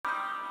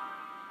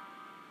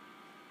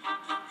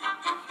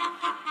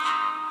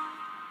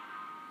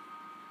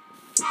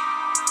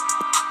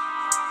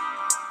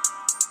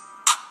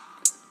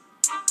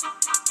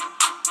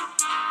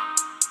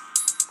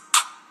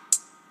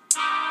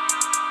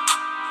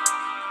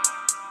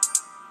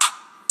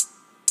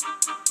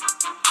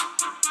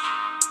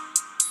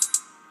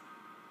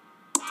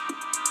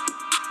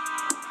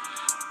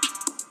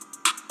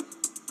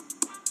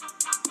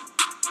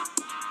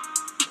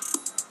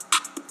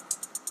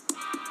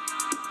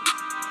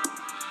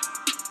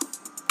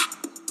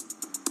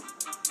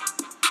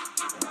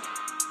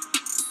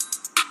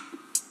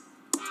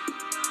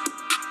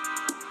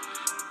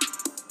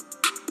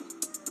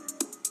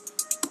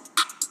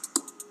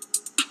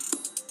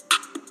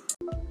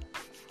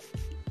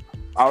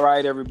All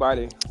right,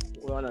 everybody.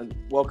 We want to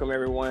welcome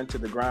everyone to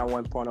the Grind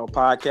 1.0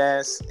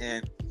 podcast.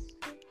 And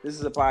this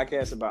is a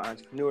podcast about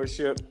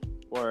entrepreneurship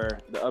or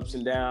the ups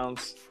and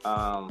downs.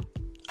 I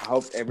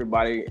hope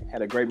everybody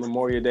had a great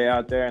Memorial Day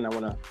out there. And I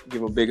want to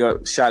give a big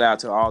shout out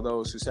to all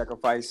those who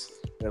sacrificed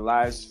their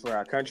lives for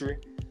our country.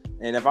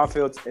 And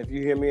if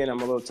you hear me and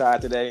I'm a little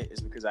tired today,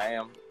 it's because I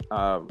am.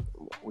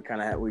 We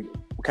kind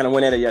of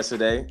went at it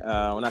yesterday.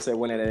 When I say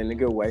went at it in a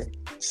good way.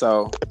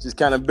 So just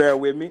kind of bear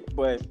with me.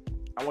 But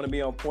I want to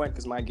be on point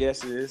because my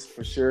guest is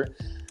for sure.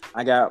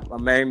 I got my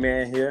main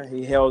man here.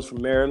 He hails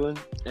from Maryland,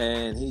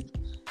 and he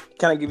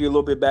kind of give you a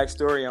little bit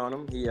backstory on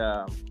him.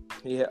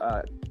 He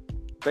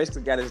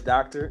basically got his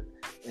doctorate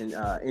in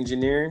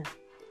engineering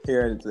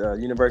here at the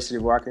University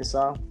of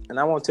Arkansas. And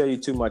I won't tell you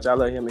too much. I'll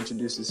let him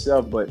introduce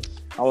himself, but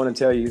I want to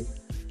tell you,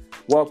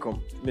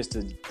 welcome,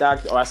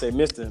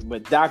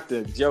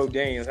 Dr. Joe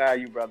Daniels. How are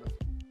you, brother?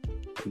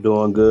 I'm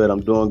doing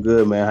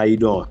good, man. How you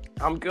doing?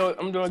 I'm good.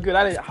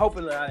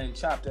 Hopefully I didn't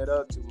chop that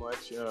up too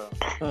much,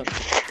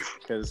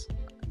 because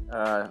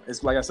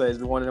it's like I said,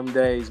 it's one of them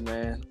days,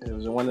 man. It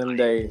was one of them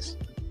days.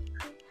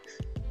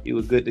 You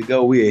were good to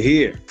go. We are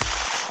here.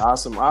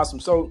 Awesome.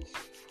 So,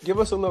 give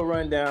us a little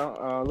rundown,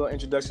 a little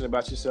introduction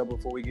about yourself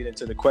before we get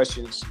into the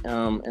questions.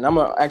 And I'm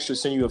gonna actually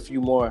send you a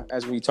few more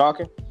as we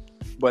talking.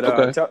 But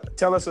okay.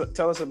 Tell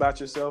us about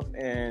yourself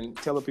and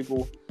tell the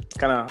people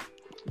kind of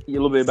a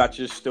little bit about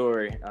your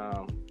story,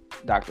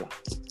 Doctor.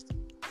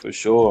 For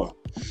sure.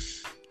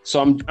 So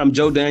I'm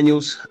Joe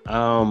Daniels.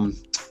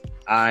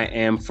 I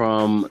am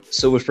from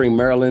Silver Spring,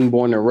 Maryland,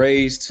 born and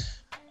raised.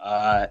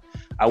 I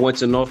went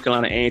to North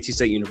Carolina A&T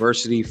State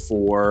University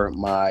for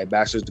my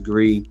bachelor's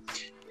degree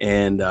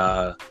in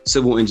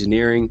civil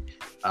engineering,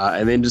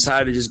 and then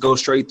decided to just go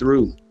straight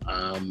through.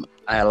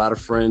 I had a lot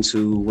of friends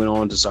who went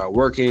on to start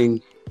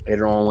working.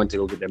 Later on, went to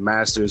go get their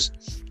master's.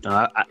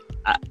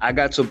 I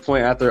got to a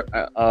point after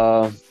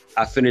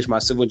I finished my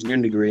civil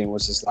engineering degree and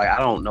was just like, I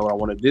don't know what I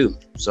want to do.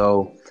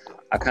 So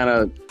I kind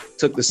of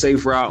took the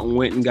safe route and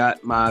went and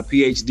got my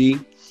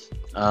PhD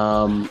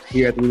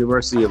here at the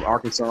University of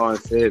Arkansas in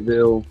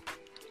Fayetteville,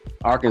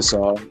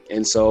 Arkansas.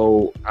 And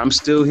so I'm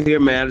still here,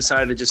 man. I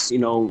decided to just,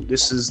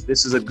 this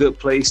is a good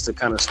place to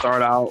kind of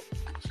start out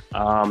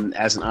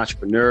as an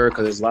entrepreneur,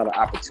 because there's a lot of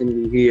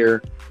opportunity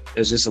here.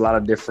 There's just a lot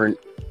of different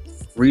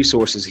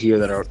resources here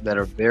that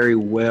are very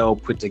well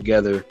put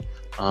together.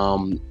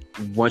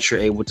 Once you're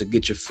able to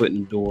get your foot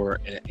in the door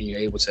and you're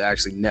able to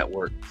actually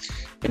network.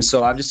 And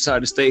so I just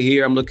decided to stay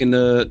here. I'm looking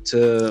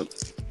to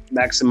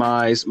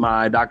maximize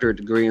my doctorate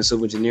degree in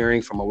civil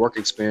engineering from a work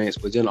experience,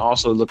 but then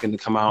also looking to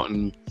come out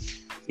and,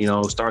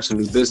 start some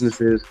new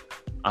businesses,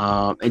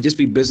 and just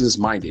be business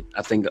minded.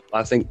 I think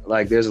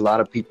like there's a lot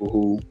of people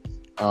who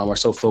are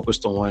so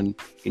focused on,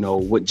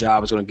 what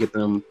job is going to get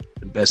them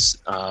the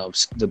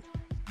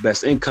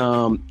best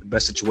income, the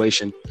best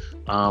situation,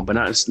 but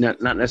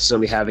not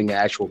necessarily having an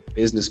actual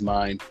business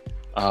mind,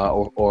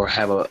 or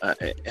have an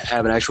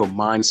actual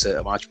mindset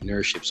of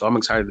entrepreneurship. So I'm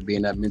excited to be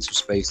in that mental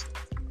space,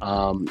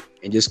 and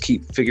just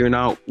keep figuring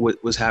out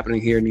what's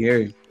happening here in the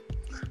area.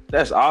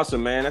 That's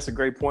awesome, man. That's a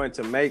great point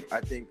to make. I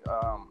think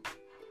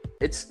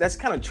that's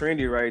kind of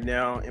trendy right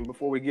now. And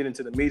before we get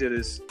into the meat of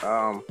this,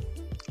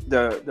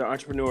 the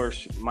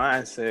entrepreneur's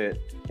mindset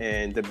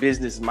and the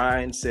business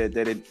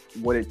mindset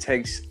what it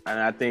takes. And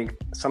I think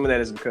some of that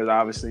is because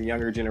obviously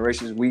younger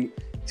generations,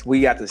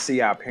 we got to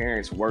see our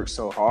parents work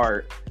so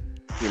hard,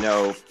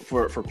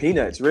 for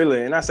peanuts,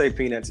 really. And I say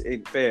peanuts,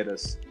 it fed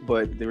us.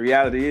 But the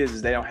reality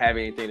is they don't have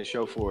anything to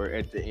show for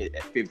it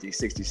at 50,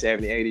 60,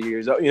 70, 80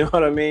 years old. You know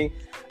what I mean?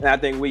 And I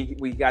think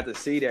we got to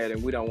see that,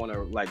 and we don't want to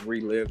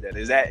relive that.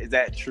 Is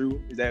that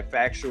true? Is that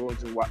factual? Is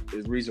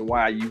the reason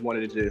why you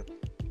wanted to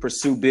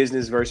pursue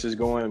business versus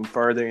going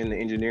further in the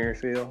engineering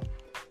field?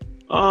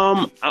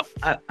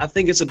 I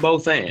think it's a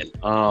both and.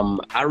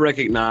 I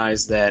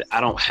recognize that I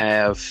don't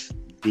have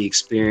the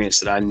experience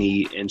that I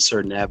need in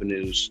certain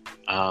avenues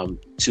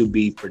to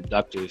be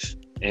productive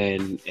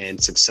and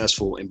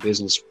successful in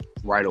business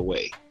right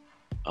away.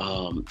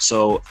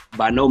 So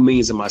by no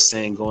means am I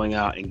saying going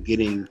out and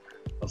getting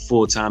a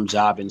full-time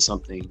job in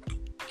something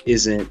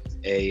isn't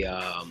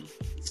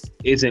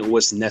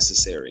what's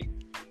necessary.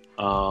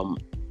 I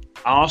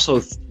also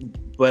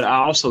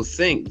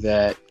think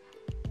that,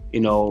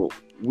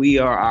 we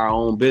are our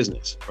own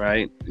business,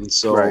 right? And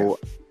so right.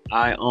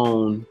 I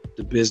own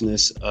the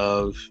business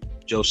of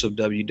Joseph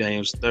W.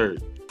 Daniels III.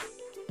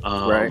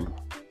 Right.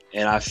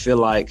 And I feel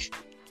like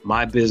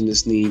my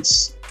business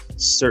needs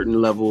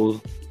certain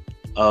level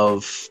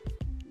of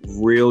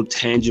real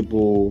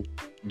tangible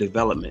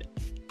development.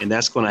 And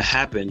that's going to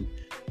happen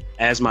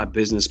as my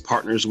business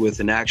partners with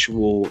an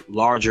actual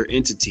larger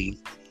entity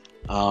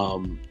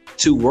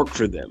to work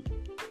for them.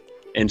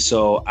 And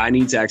so I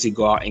need to actually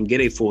go out and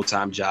get a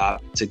full-time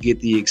job to get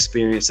the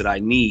experience that I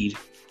need,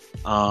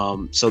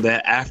 so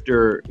that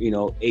after,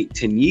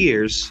 8-10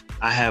 years,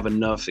 I have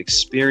enough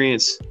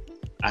experience,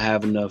 I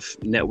have enough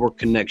network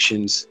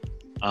connections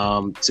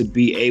to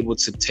be able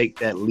to take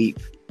that leap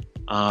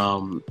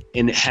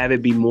and have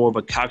it be more of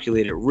a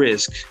calculated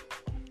risk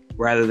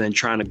rather than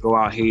trying to go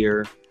out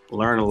here,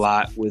 learn a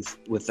lot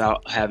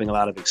without having a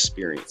lot of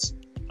experience.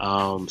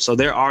 So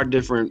there are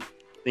different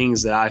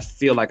things that I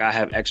feel like I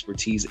have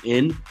expertise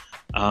in,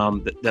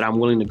 that I'm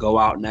willing to go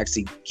out and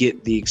actually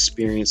get the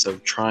experience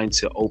of trying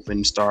to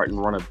open, start, and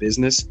run a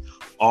business,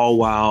 all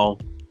while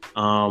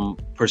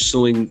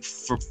pursuing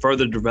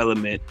further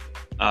development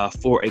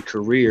for a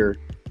career,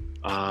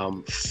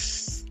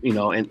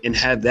 and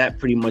have that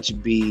pretty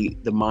much be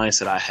the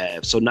mindset I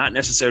have. So not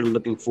necessarily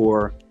looking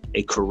for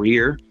a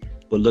career,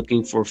 but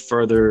looking for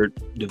further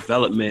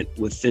development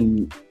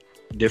within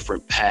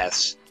different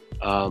paths,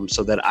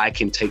 so that I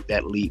can take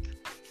that leap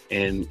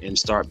and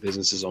start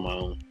businesses on my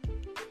own.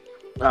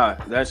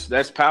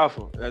 That's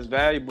powerful. That's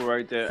valuable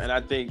right there. And I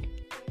think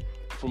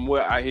from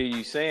what I hear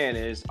you saying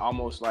is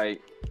almost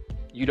like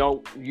you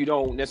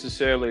don't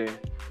necessarily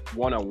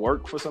want to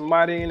work for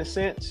somebody in a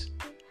sense,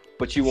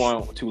 but you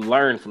want to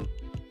learn from.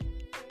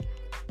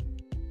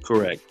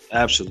 Correct.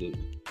 Absolutely.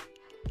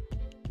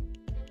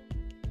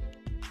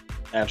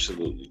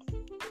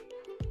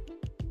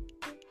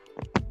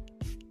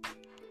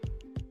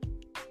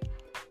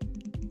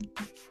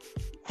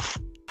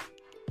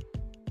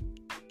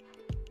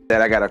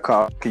 That I got a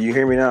call. Can you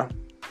hear me now?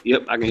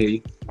 Yep, I can hear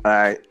you. All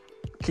right.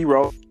 Keep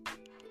rolling.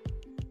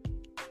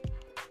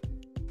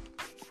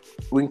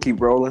 We can keep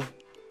rolling.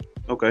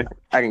 Okay.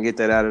 I can get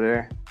that out of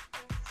there.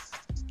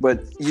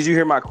 But did you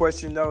hear my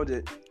question though?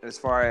 That as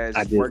far as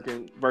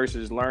working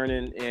versus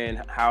learning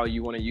and how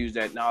you want to use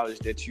that knowledge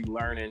that you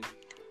learning,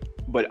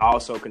 but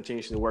also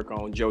continuously work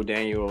on Dr. Joe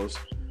Daniels,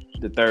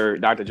 the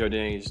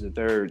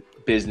third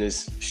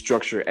business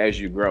structure as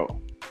you grow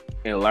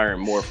and learn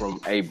more from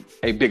a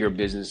bigger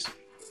business,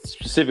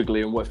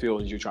 specifically in what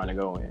fields you're trying to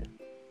go in.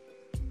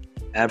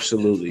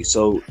 Absolutely.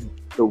 So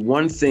the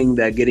one thing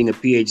that getting a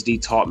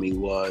PhD taught me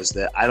was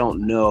that I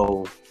don't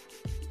know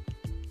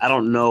a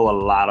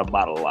lot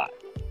about a lot.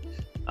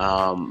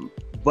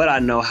 But I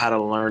know how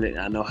to learn it and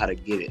I know how to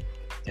get it.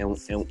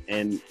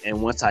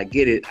 And once I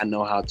get it, I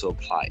know how to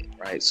apply it,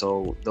 right?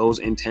 So those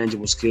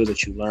intangible skills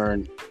that you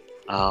learn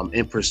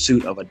in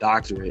pursuit of a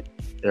doctorate,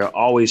 they're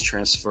always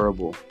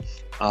transferable.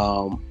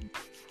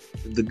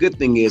 The good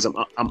thing is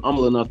I'm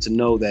humble enough to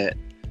know that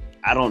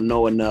I don't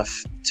know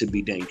enough to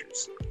be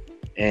dangerous.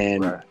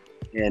 And right.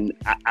 And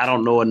I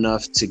don't know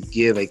enough to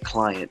give a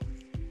client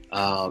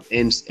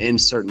in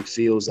certain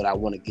fields that I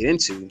want to get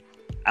into.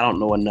 I don't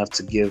know enough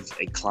to give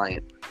a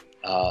client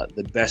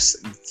the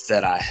best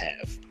that I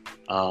have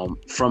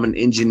from an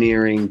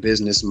engineering,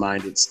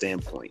 business-minded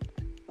standpoint.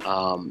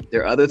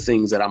 There are other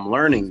things that I'm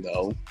learning,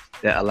 though,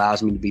 that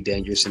allows me to be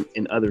dangerous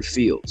in other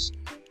fields.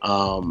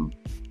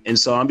 And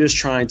so I'm just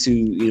trying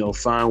to,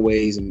 find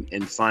ways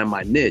and find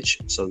my niche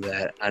so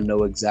that I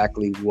know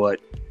exactly what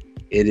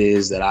it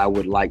is that I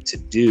would like to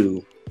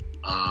do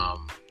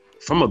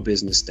from a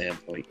business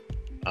standpoint.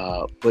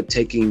 But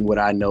taking what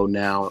I know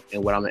now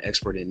and what I'm an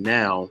expert in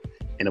now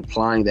and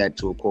applying that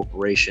to a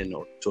corporation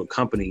or to a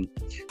company,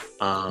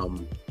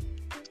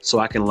 so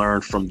I can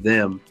learn from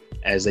them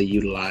as they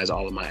utilize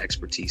all of my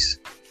expertise.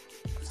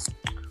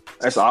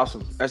 That's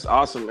awesome. That's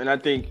awesome. And I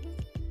think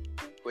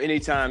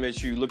anytime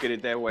that you look at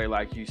it that way,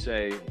 like you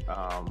say,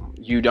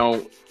 you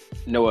don't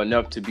know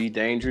enough to be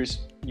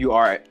dangerous, you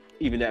are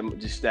even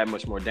that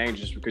much more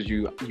dangerous because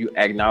you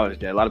acknowledge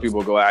that. A lot of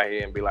people go out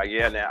here and be like,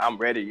 yeah, now I'm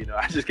ready.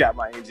 I just got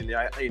my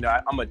engineer.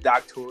 I'm a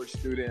doctoral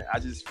student. I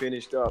just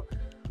finished up.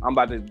 I'm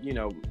about to,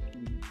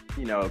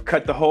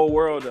 cut the whole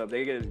world up.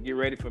 They get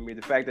ready for me.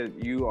 The fact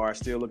that you are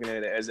still looking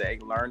at it as a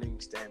learning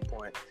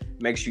standpoint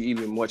makes you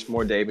even much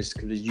more dangerous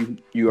because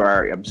you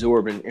are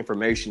absorbing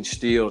information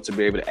still to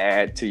be able to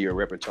add to your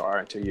repertoire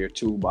and to your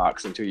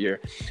toolbox and to your,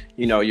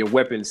 your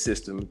weapon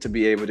system to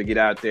be able to get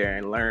out there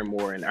and learn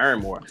more and earn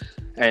more.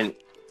 And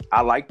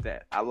I like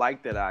that. I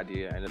like that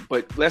idea.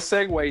 But let's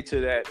segue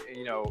to that,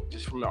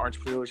 just from the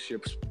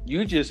entrepreneurship.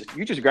 You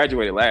just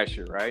graduated last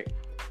year, right?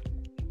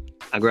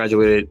 I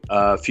graduated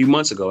a few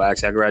months ago.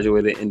 Actually, I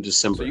graduated in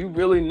December. So you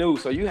really new.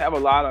 So you have a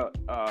lot of,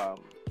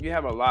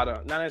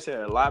 not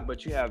necessarily a lot,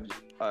 but you have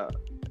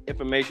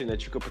information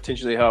that you could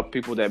potentially help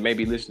people that may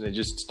be listening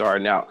just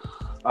starting out.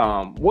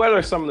 What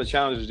are some of the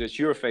challenges that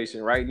you're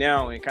facing right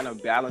now and kind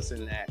of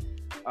balancing that,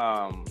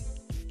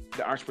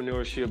 the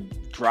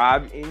entrepreneurship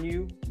drive in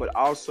you, but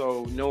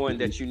also knowing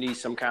that you need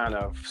some kind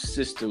of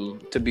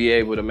system to be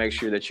able to make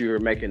sure that you're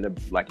making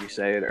like you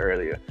said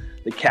earlier,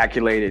 the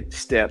calculated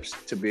steps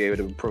to be able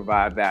to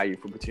provide value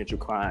for potential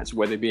clients,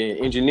 whether it be in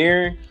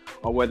engineering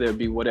or whether it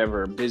be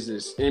whatever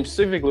business. And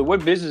specifically,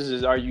 what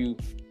businesses are you,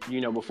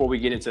 before we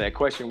get into that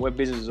question, what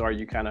businesses are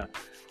you kind of,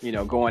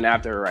 going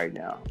after right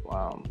now?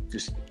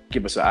 Just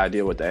give us an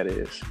idea what that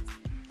is.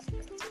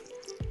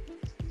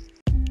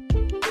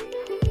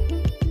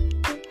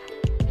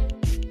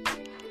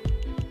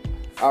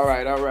 All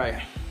right.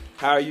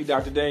 How are you,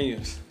 Dr.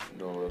 Daniels?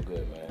 Doing real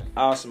good, man.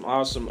 Awesome.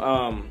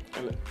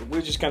 And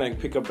we'll just kind of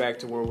pick up back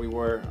to where we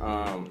were.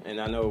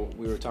 And I know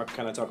we were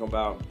talking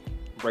about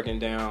breaking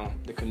down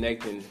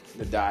connecting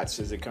the dots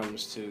as it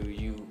comes to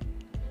you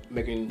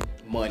making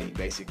money,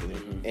 basically,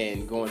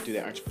 and going through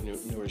that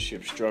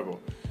entrepreneurship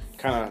struggle.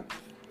 Kind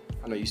of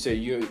I know you said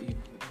you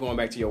going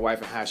back to your wife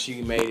and how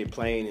she made it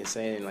plain and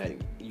saying like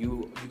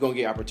you're gonna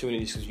get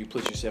opportunities because you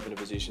put yourself in a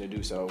position to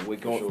do so. We're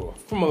going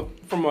from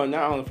a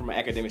not only from an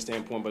academic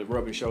standpoint, but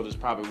rubbing shoulders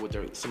probably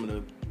with some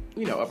of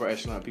the upper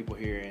echelon people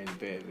here in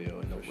Fayetteville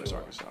and Northwest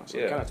Arkansas. So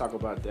kind of talk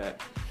about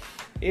that.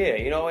 Yeah,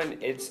 and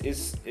it's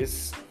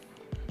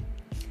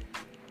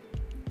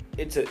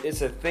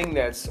a thing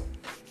that's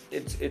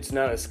it's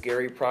not a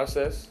scary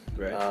process,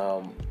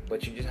 right?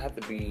 But you just have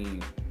to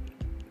be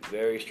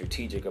very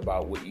strategic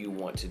about what you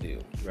want to do,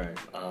 right?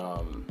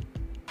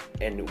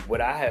 And what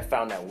I have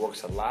found that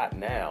works a lot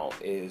now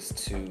is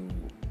to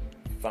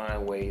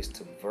find ways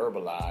to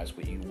verbalize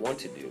what you want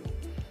to do,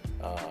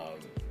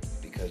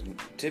 because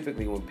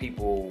typically when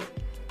people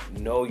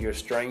know your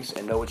strengths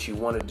and know what you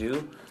want to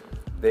do,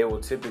 they will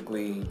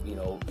typically,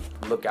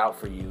 look out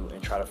for you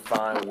and try to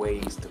find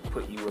ways to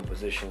put you in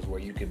positions where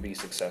you can be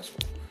successful.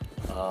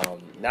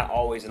 Not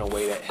always in a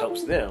way that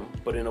helps them,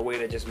 but in a way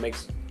that just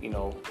makes,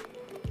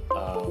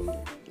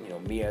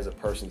 me as a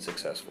person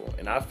successful.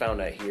 And I've found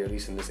that here, at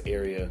least in this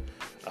area,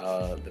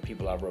 the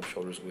people I've rubbed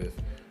shoulders with.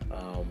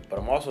 But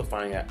I'm also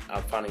finding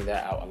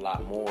that out a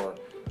lot more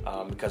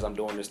because I'm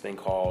doing this thing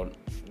called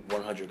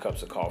 100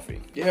 cups of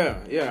coffee. Yeah,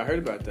 I heard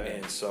about that.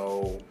 And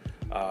so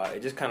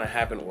it just kind of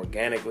happened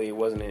organically. It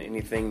wasn't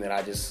anything that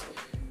I just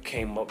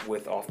came up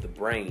with off the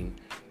brain.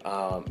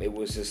 It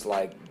was just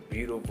like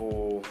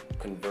beautiful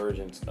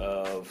convergence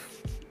of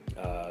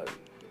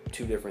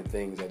two different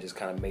things that just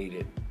kind of made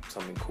it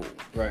something cool.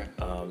 Right.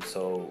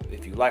 So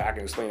if you like, I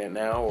can explain that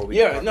now. Or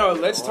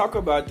let's talk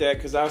about that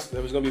because that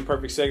was going to be a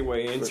perfect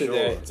segue into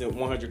that to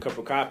 100 cup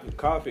of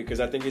coffee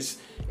because I think it's,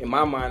 in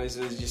my mind, it's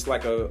just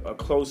like a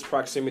close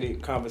proximity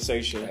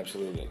conversation.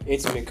 Absolutely.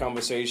 Intimate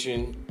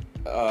conversation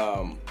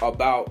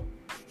about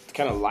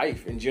kind of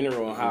life in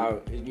general and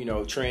how,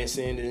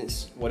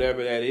 transcendence,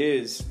 whatever that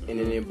is, and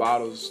then it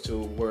bottles to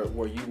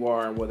where you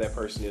are and where that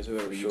person is,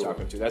 whoever you're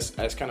talking to.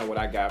 That's kind of what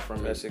I got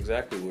from it. That's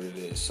exactly what it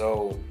is.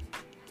 So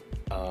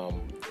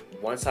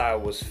once I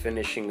was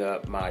finishing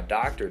up my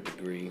doctorate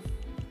degree,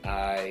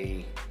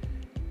 I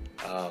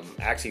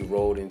actually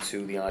rolled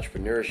into the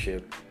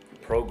entrepreneurship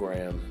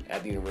program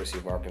at the University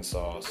of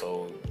Arkansas.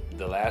 So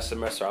the last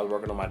semester I was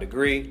working on my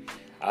degree,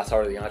 I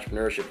started the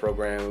entrepreneurship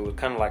program. It was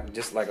kind of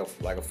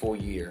like a full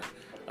year.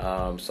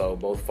 So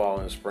both fall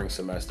and spring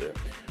semester.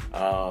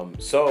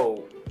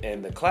 So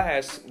in the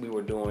class, we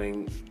were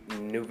doing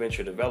new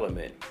venture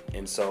development.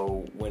 And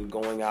so when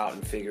going out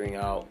and figuring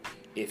out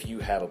if you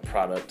have a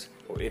product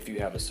or if you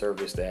have a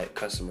service that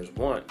customers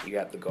want, you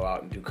have to go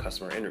out and do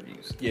customer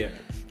interviews. Yeah.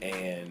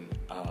 And,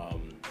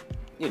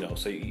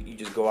 so you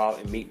just go out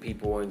and meet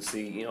people and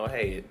see,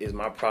 hey, is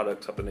my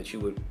product something that you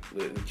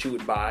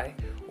would buy,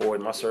 or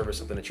is my service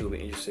something that you would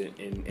be interested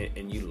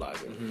in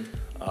utilizing?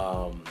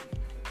 Mm-hmm.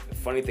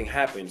 Funny thing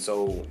happened.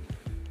 So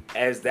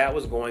as that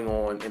was going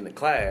on in the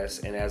class,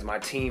 and as my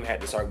team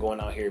had to start going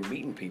out here and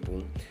meeting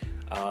people,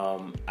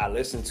 I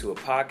listened to a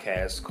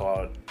podcast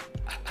called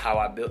How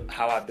I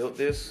Built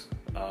This.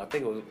 I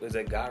think it was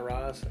that Guy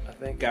Raz. I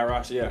think Guy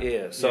Raz, yeah.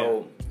 Yeah.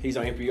 So he's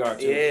on NPR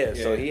too. Yeah.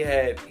 So he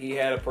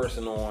had a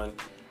person on,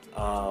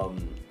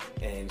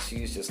 and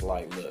she's just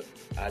like, look,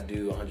 I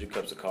do 100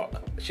 cups of coffee.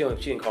 She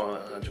didn't call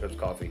it 100 cups of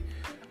coffee.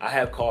 I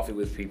have coffee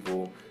with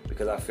people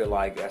because I feel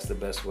like that's the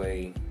best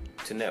way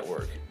to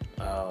network.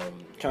 Kind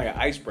of like an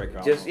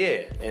icebreaker. Just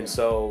and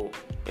so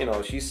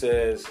she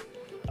says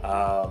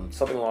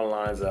something along the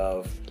lines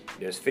of,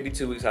 there's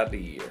 52 weeks out the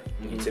year.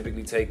 Mm-hmm. You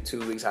typically take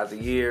 2 weeks out the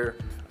year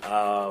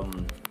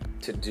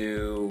to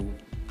do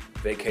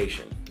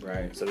vacation.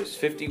 Right. So there's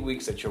 50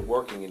 weeks that you're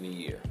working in a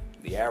year.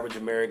 The average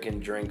American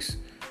drinks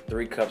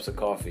 3 cups of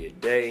coffee a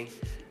day.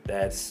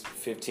 That's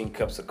 15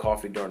 cups of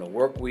coffee during a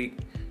work week.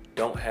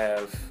 Don't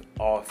have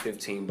all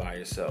 15 by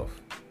yourself.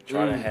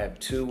 Try to have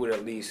 2 with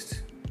at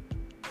least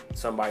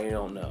somebody you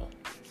don't know.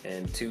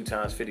 And 2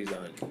 times 50 is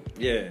 100.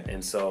 Yeah.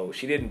 And so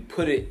she didn't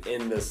put it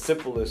in the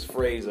simplest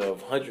phrase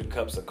of 100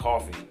 cups of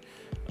coffee.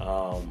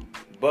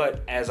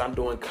 But as I'm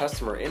doing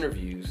customer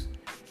interviews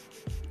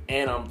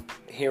and I'm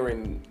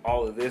hearing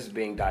all of this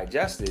being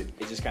digested,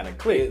 it just kind of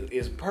clicked.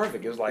 It's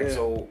perfect. It was like,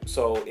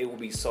 so it would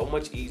be so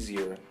much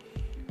easier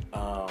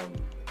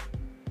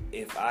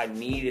if I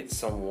needed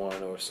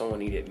someone or someone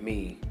needed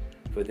me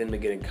for them to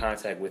get in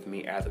contact with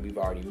me after we've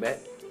already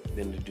met,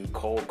 than to do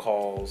cold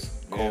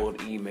calls, cold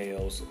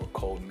emails, or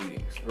cold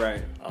meetings.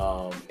 Right.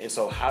 And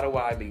so how do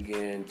I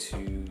begin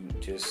to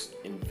just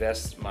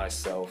invest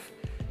myself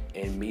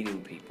in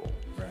meeting people?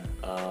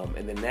 Right.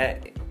 And then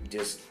that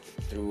just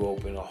threw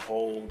open a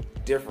whole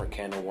different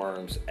can of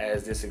worms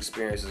as this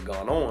experience has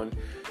gone on,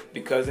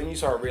 because then you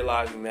start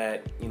realizing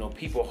that,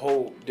 people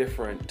hold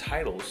different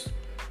titles,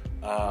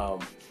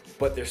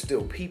 but they're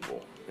still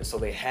people. And so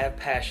they have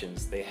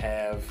passions, they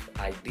have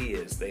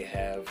ideas, they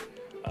have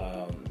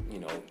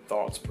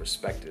thoughts,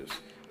 perspectives,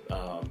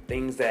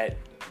 things that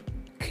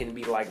can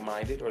be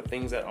like-minded or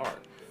things that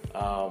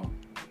aren't.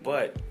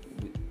 But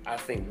I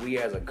think we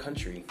as a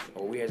country,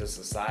 or we as a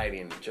society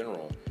in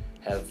general,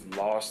 have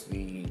lost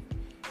the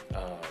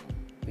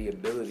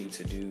ability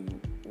to do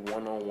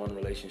one-on-one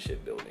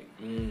relationship building.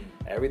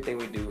 Everything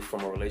we do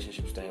from a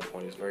relationship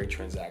standpoint is very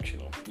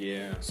transactional.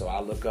 Yeah. So I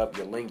look up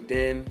your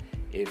LinkedIn.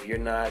 If you're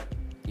not,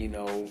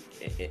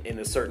 in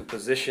a certain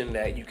position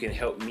that you can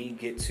help me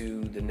get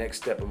to the next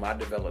step of my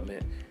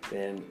development,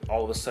 then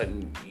all of a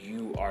sudden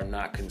you are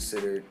not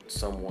considered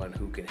someone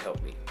who can help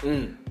me.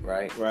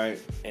 Right? Right.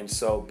 And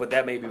so, but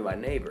that may be my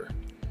neighbor,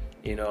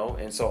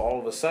 and so all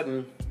of a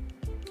sudden,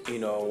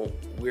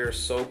 we're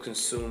so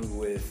consumed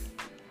with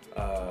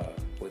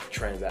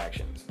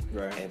transactions.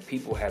 Right. And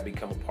people have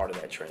become a part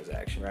of that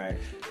transaction. Right.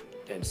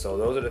 And so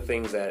those are the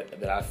things that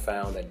I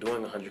found that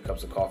doing 100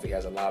 cups of coffee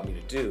has allowed me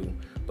to do.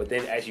 But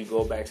then as you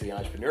go back to the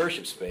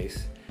entrepreneurship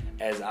space,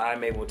 as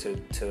I'm able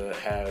to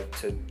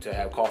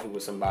have coffee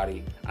with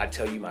somebody, I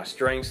tell you my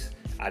strengths,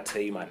 I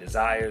tell you my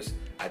desires,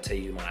 I tell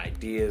you my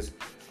ideas,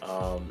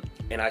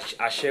 and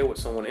I share with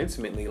someone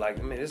intimately,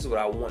 like, man, this is what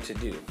I want to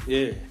do.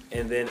 Yeah.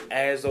 And then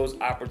as those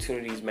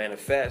opportunities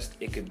manifest,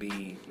 it could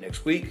be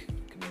next week,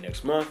 it could be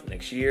next month,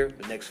 next year,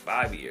 the next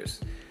 5 years.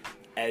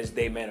 As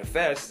they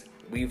manifest,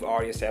 we've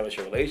already established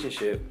a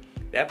relationship.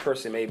 That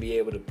person may be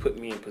able to put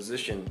me in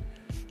position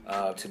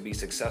to be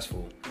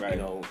successful, right.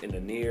 In the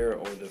near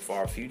or the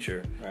far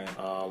future, right.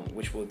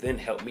 Which will then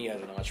help me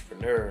as an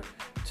entrepreneur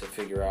to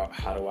figure out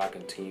how do I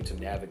continue to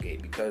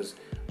navigate, because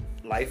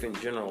life in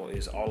general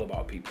is all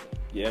about people.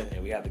 Yeah.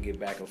 And we have to get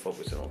back and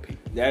focus on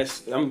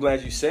people. I'm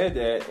glad you said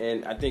that,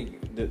 and I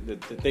think the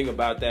thing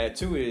about that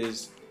too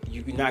is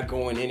you're not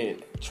going in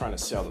it trying to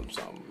sell them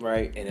something,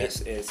 right? And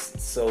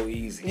it's so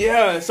easy.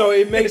 Yeah, so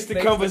it makes the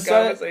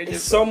conversation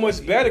so much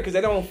easy. better because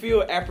they don't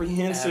feel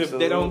apprehensive. Absolutely.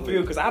 They don't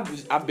feel, because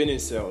I've been in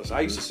sales.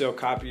 I used to sell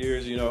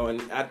copiers,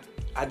 and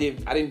I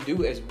didn't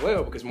do as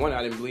well because one,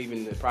 I didn't believe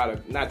in the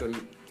product. Not to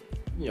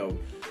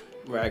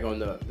rag on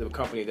the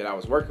company that I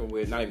was working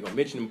with, not even gonna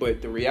mention them,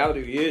 but the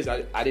reality is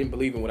I didn't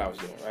believe in what I was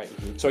doing, right?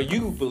 Mm-hmm. So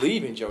you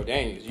believe in Joe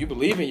Daniels, you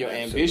believe in your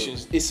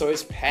ambitions,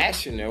 it's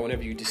passion there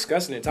whenever you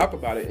discuss it and talk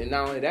about it. And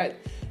not only that,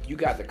 you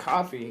got the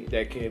coffee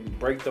that can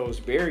break those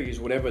barriers,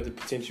 whatever the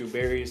potential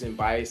barriers and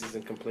biases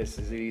and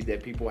complexities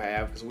that people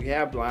have, because we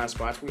have blind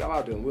spots, we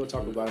all do, and we'll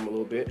talk about them a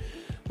little bit.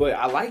 But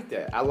I like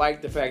that. I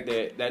like the fact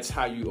that that's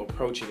how you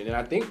approach it. And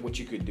I think what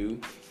you could do,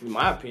 in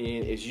my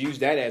opinion, is use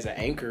that as an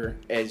anchor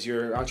as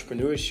your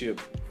entrepreneurship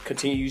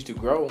continues to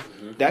grow.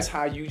 Mm-hmm. That's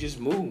how you just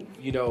move.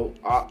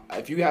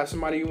 If you have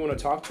somebody you want to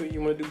talk to, you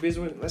want to do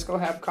business with, let's go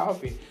have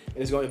coffee. And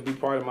it's going to be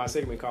part of my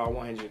segment called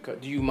 100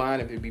 Cups. Do you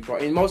mind if it be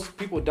part? And most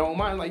people don't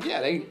mind. Like,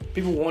 yeah,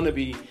 people want to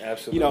be,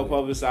 absolutely,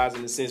 publicized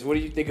in a sense. What do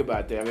you think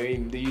about that? I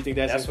mean, do you think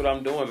that's what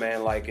I'm doing,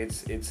 man? Like,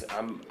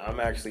 I'm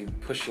actually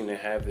pushing to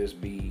have this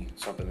be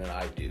something that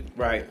I do.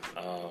 Right.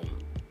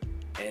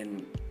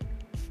 And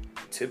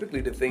typically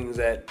the things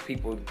that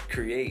people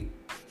create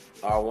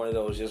are one of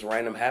those just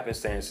random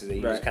happenstances that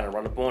you just kind of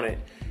run up on it,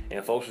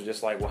 and folks are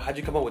just like, well, how'd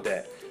you come up with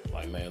that?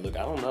 Like, man, look,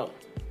 I don't know.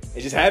 It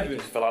just happened. It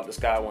just fell out the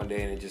sky one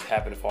day, and it just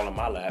happened to fall in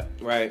my lap.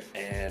 Right.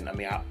 And I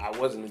mean, I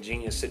wasn't a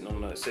genius sitting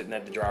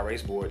at the dry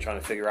erase board trying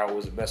to figure out what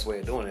was the best way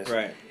of doing this.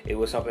 Right. It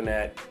was something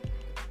that,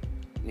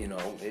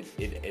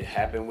 it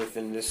happened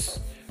within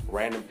this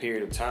random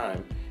period of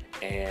time,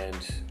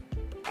 and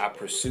I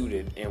pursued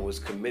it and was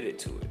committed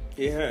to it.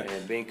 Yeah.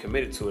 And being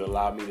committed to it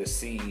allowed me to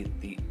see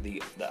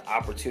the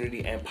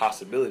opportunity and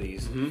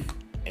possibilities. Mm-hmm.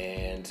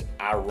 And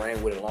I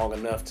ran with it long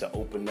enough to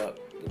open up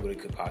what it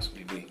could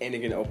possibly be. And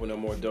again, open up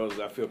more doors.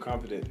 I feel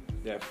confident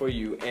that for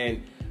you.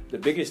 And the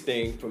biggest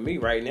thing for me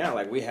right now,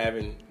 like we're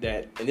having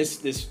that, and this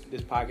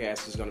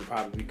podcast is going to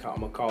probably be, I'm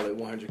going to call it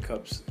 100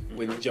 Cups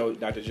with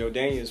Dr. Joe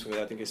Daniels, because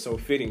I think it's so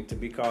fitting to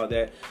be called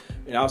that.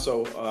 And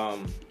also,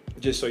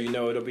 just so you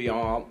know, it'll be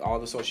on all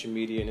the social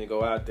media and it'll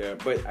go out there.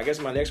 But I guess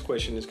my next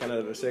question is kind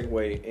of a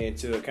segue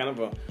into kind of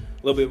a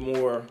little bit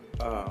more,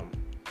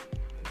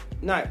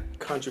 not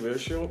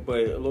controversial, but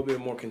a little bit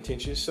more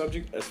contentious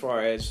subject as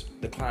far as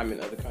the climate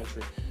of the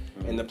country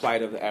and the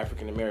plight of the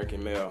African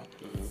American male.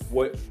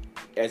 What,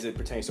 as it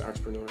pertains to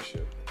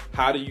entrepreneurship,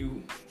 I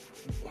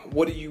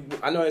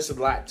know it's a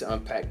lot to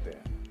unpack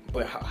there,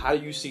 but how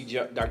do you see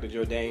Dr.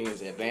 Joe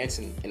Daniels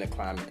advancing in the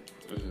climate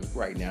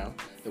right now,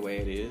 the way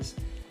it is,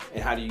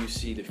 and how do you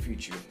see the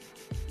future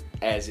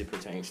as it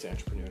pertains to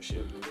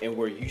entrepreneurship and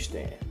where you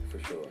stand? For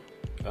sure.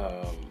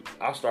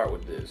 I'll start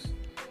with this.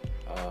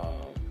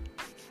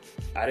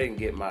 I didn't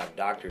get my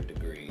doctorate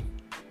degree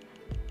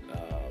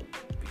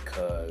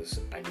because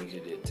I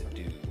needed it to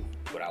do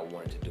what I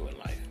wanted to do in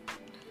life.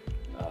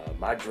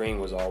 My dream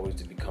was always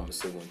to become a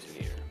civil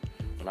engineer.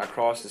 When I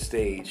crossed the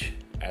stage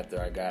after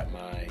I got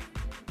my,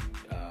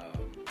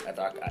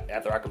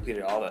 after I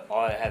completed all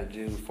I had to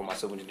do for my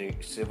civil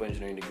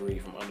engineering degree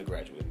from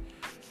undergraduate,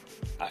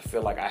 I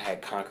feel like I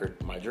had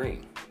conquered my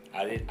dream.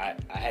 I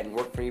hadn't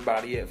worked for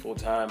anybody yet full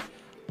time,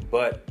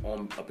 but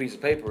on a piece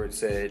of paper it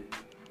said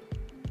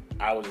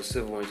I was a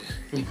civil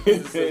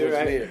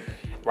engineer.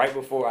 Right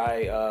after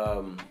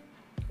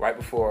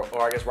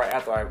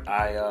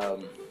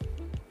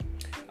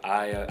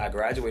I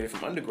graduated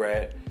from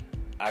undergrad,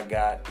 I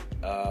got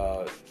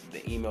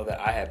the email that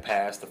I had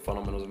passed the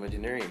Fundamentals of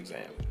Engineering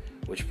exam,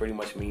 which pretty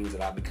much means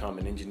that I become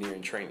an engineer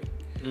in training.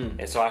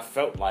 And so I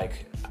felt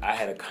like I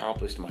had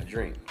accomplished my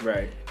dream.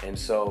 Right. And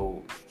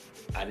so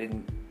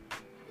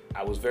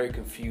I was very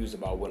confused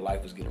about what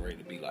life was getting ready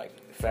to be like.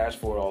 Fast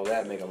forward all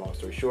that, make a long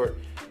story short,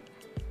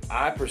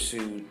 I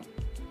pursued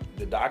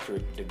the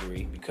doctorate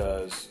degree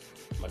because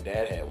my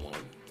dad had one,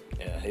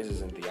 and his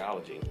is in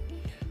theology.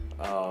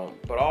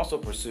 But also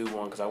pursued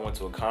one because I went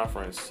to a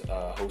conference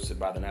hosted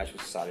by the National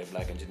Society of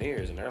Black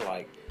Engineers, and they're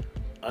like,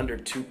 under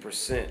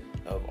 2%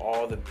 of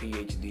all the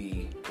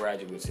PhD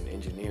graduates in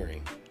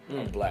engineering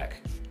are black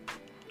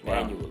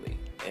annually.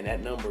 And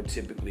that number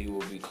typically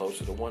will be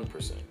closer to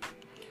 1%.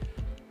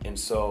 And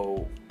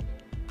so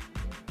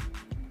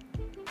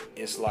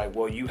it's like,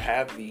 well, you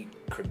have the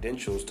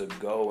credentials to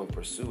go and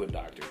pursue a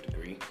doctorate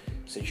degree.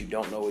 Since you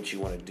don't know what you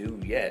want to do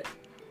yet,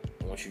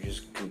 why don't you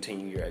just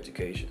continue your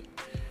education?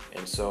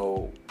 And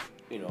so,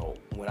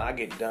 when I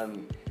get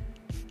done,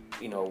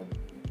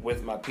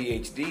 with my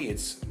PhD,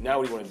 it's now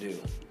what do you want to do?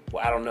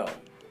 Well, I don't know,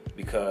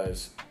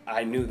 because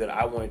I knew that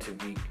I wanted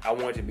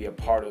to be a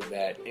part of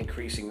that,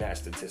 increasing that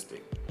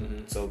statistic,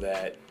 so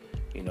that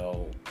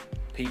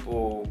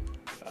people,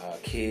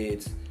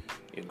 kids,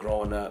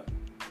 growing up,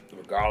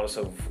 regardless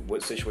of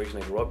what situation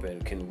they grew up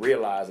in, can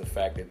realize the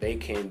fact that they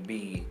can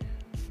be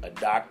a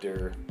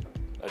doctor,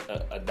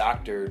 a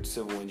doctored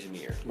civil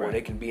engineer, right, or they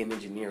can be in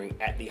engineering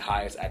at the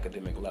highest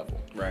academic level.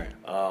 Right.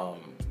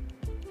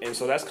 And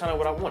so that's kind of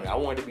what I wanted. I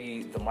wanted to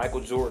be the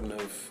Michael Jordan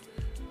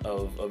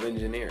of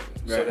engineering,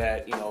 right, so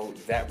that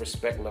that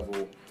respect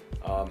level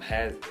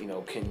has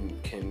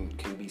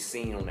can be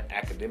seen on the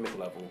academic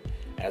level,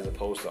 as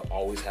opposed to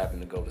always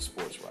having to go the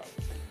sports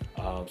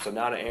route. So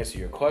now to answer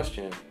your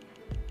question,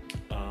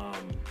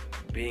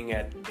 being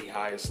at the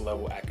highest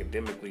level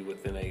academically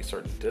within a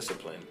certain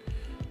discipline,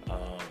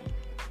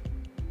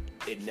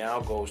 it now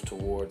goes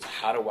towards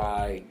how do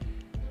I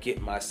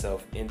get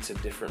myself into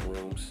different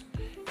rooms,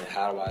 and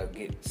how do I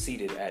get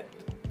seated at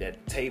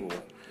that table,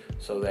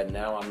 so that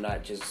now I'm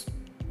not just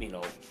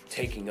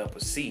taking up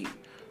a seat,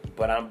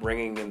 but I'm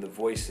bringing in the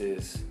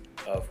voices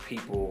of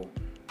people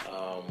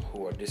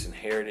who are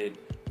disinherited,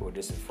 who are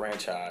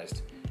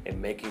disenfranchised, and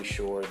making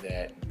sure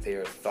that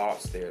their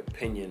thoughts, their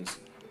opinions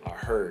are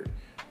heard.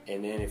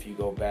 And then if you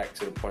go back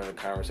to the point of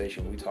the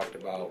conversation, we talked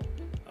about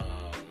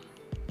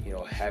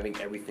having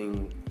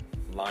everything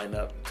line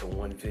up to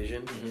one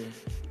vision.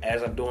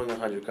 As I'm doing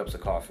 100 cups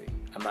of coffee,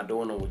 I'm not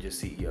doing them with just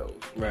CEOs.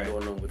 Right. I'm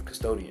doing them with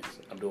custodians.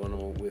 I'm doing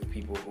them with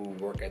people who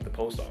work at the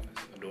post office.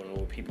 I'm doing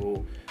them with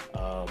people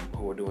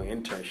who are doing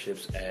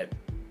internships at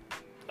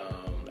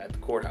the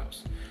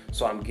courthouse.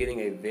 So I'm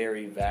getting a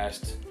very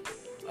vast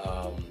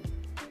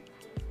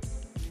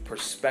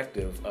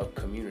perspective of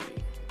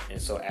community.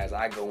 And so as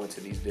I go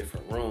into these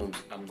different rooms,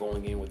 I'm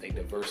going in with a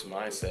diverse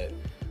mindset,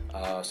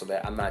 so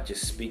that I'm not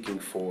just speaking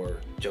for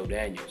Joe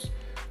Daniels.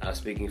 I'm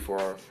speaking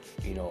for,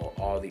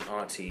 all the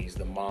aunties,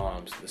 the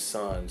moms, the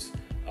sons,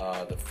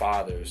 the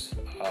fathers,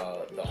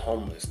 the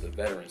homeless, the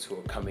veterans who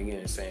are coming in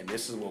and saying,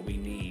 this is what we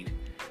need.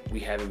 We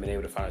haven't been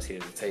able to find a seat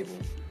at the table.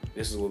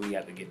 This is what we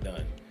have to get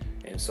done.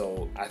 And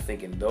so I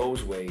think in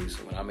those ways,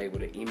 when I'm able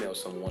to email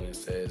someone and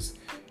says,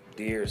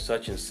 dear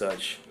such and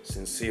such,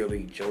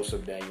 sincerely,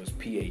 Joseph Daniels,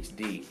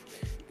 PhD,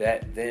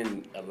 that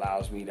then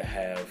allows me to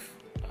have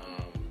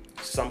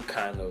some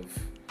kind of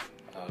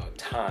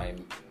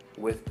time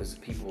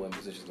with people in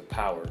positions of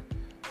power.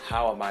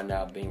 How am I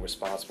now being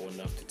responsible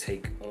enough to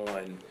take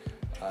on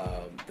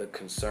the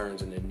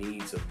concerns and the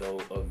needs of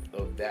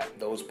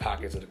those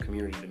pockets of the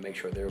community, to make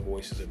sure their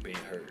voices are being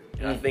heard?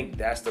 And I think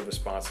that's the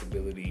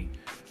responsibility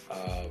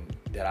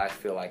that I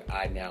feel like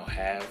I now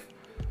have,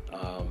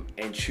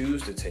 and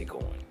choose to take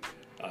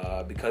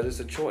on, because it's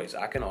a choice.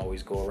 I can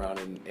always go around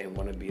and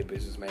want to be a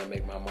businessman,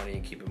 make my money,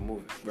 and keep it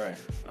moving. Right.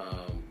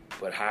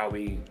 But how are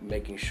we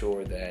making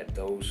sure that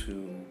those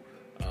who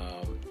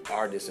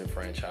are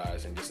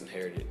disenfranchised and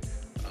disinherited,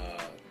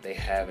 they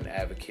have an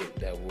advocate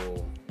that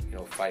will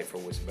fight for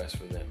what's best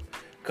for them?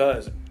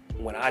 Because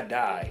when I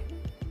die,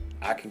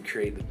 I can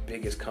create the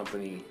biggest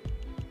company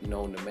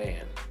known to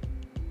man,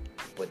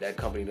 but that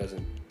company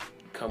doesn't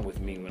come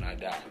with me when I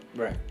die.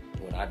 Right.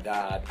 When I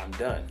die, I'm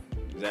done.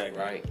 Exactly.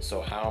 Right.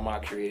 So how am I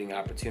creating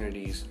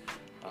opportunities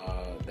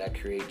that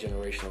create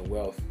generational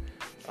wealth,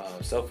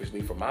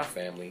 selfishly for my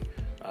family,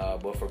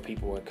 but for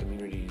people in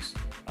communities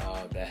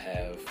that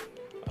have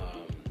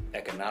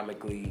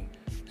economically,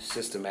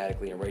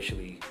 systematically, and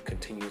racially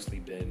continuously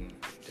been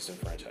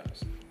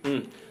disenfranchised?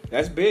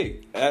 That's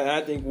big.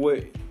 I think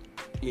what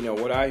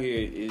I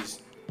hear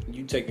is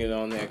you taking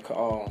on that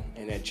call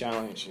and that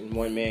challenge, and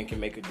one man can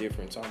make a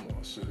difference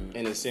almost,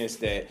 in the sense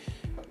that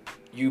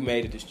you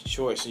made a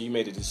choice and you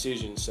made a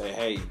decision to say,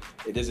 hey,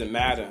 it doesn't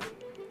matter,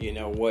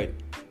 what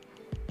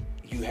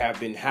you have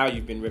been, how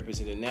you've been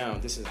represented now.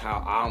 This is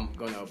how I'm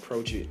going to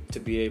approach it to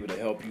be able to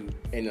help you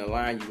and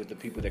align you with the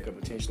people that could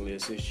potentially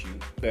assist you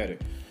better.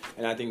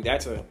 And I think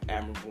that's an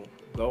admirable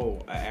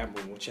goal, an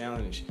admirable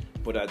challenge.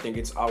 But I think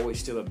it's always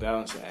still a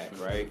balancing act,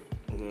 right?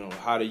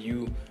 How do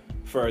you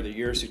further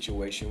your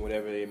situation,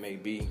 whatever it may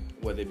be,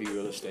 whether it be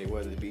real estate,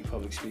 whether it be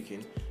public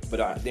speaking,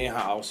 but then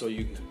how also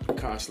you can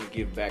constantly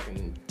give back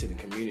into the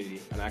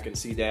community, and I can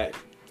see that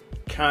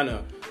kind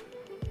of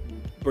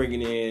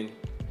bringing in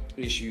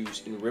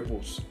issues and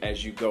ripples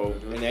as you go,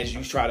 and as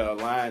you try to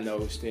align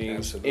those things.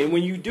 Absolutely. And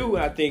when you do,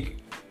 I think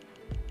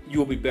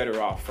you'll be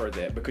better off for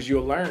that, because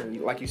you'll learn,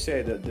 like you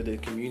said, the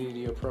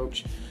community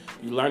approach.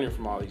 You're learning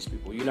from all these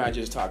people. You're not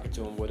just talking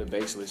to them with a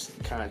baseless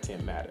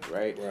content matter,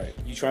 right? Right.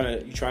 You're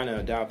trying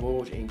to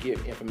divulge and get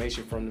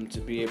information from them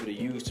to be able to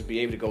use, to be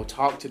able to go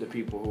talk to the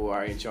people who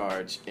are in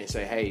charge and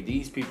say, hey,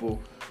 these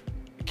people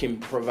can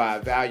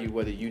provide value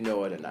whether you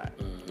know it or not.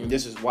 And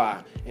this is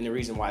why, and the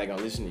reason why they're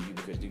gonna listen to you,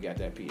 because you got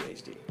that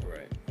PhD.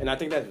 Right. And I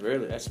think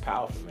that's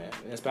powerful, man.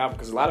 And that's powerful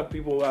because a lot of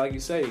people, like you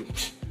say,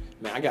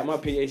 man, I got my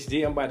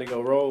PhD. I'm about to go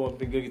roll. I'm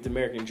gonna go get the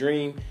American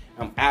dream.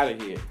 I'm out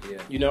of here.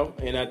 Yeah. You know.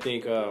 And I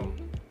think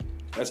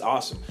that's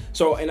awesome.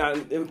 So, it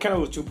kind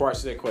of was two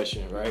parts to that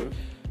question, right?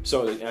 Mm-hmm.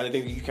 So, and I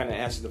think you kind of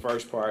answered the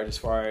first part as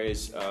far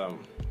as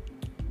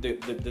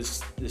the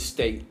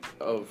state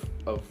of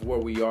where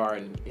we are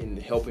in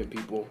helping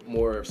people,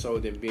 more so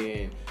than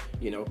being,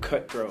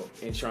 cutthroat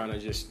and trying to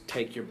just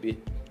take your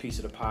piece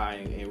of the pie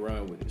and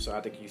run with it. So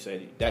I think you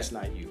said that's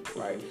not you,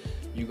 right?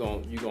 You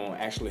gonna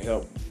actually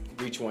help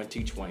reach one,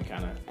 teach one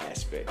kind of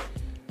aspect.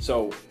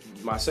 So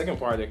my second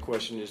part of that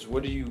question is,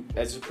 what do you,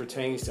 as it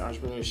pertains to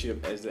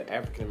entrepreneurship as the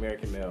African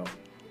American male,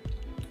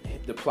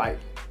 the plight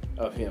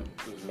of him,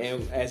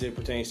 and as it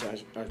pertains to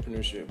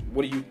entrepreneurship,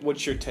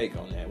 what's your take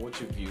on that? What's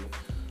your view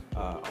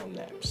on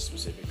that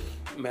specifically?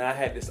 Man, I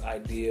had this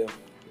idea,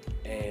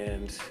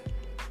 and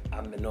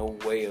I'm in no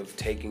way of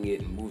taking it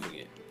and moving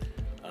it.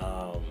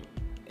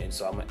 And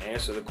so I'm gonna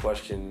answer the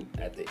question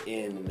at the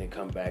end, and then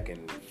come back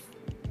and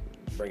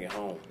bring it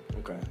home.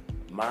 Okay.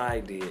 My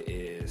idea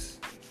is,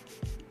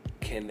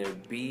 can there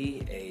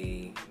be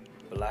a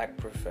black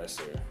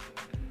professor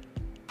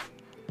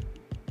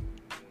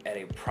at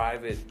a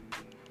private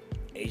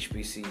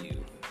HBCU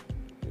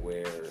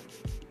where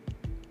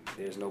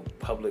there's no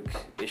public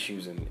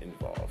issues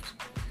involved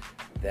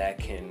that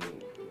can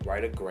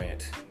write a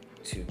grant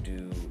to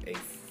do a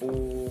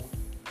full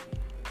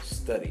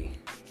study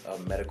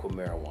of medical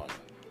marijuana?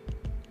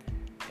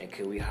 And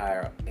can we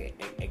hire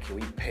and can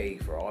we pay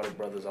for all the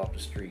brothers off the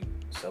street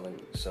selling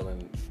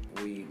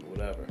weed,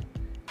 whatever?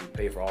 We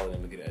pay for all of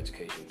them to get an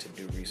education to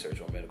do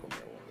research on medical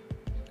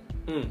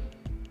marijuana.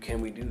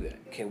 Can we do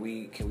that? Can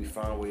we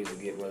find ways to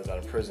get brothers out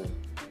of prison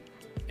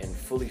and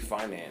fully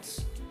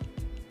finance,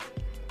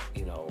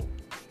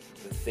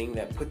 the thing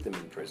that put them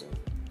in prison,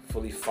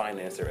 fully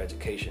finance their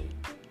education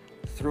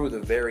through the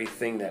very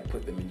thing that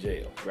put them in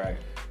jail? Right.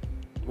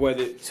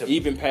 Whether to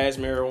even past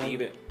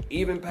marijuana?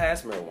 Even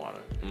past marijuana.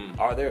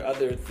 Are there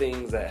other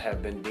things that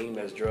have been deemed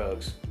as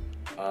drugs,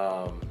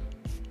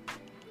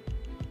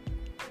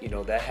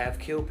 that have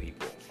killed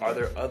people? Are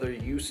there other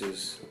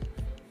uses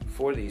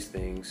for these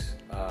things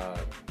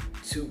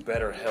to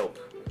better help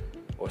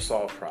or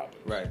solve problems?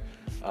 Right.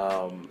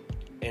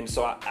 And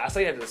so I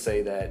say that to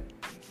say that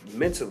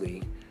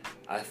mentally,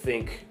 I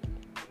think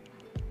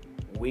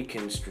we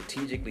can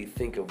strategically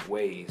think of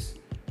ways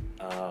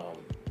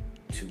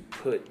to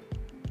put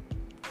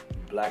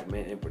black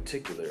men in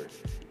particular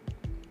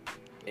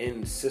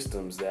in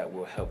systems that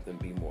will help them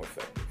be more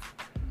effective.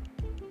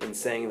 In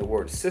saying the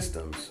word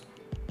systems,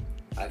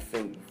 I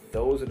think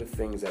those are the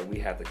things that we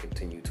have to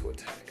continue to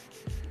attack,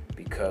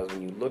 because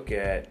when you look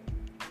at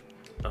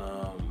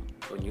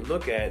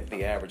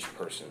the average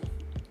person,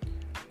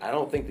 I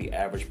don't think the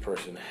average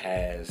person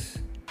has,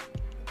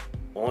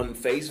 on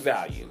face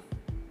value,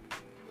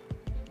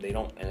 they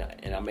don't,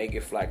 and I may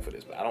get flack for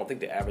this, but I don't think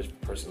the average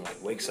person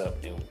wakes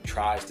up and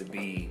tries to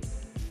be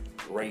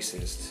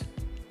racist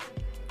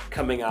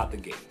coming out the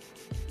gate.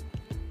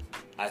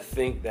 I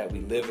think that we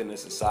live in a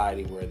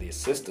society where the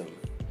system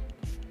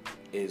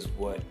is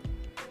what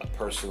a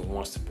person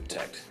wants to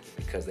protect,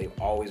 because they've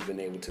always been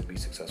able to be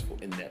successful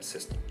in that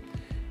system.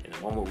 And the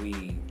moment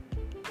we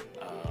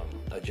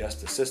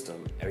adjust the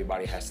system,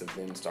 everybody has to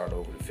then start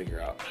over to figure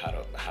out how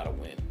to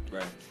win.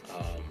 Right.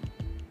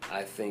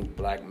 I think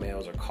black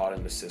males are caught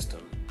in the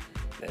system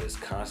that is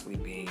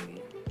constantly being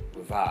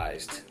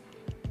revised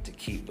to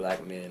keep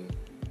black men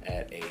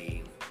at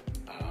a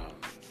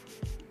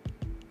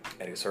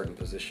certain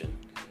position.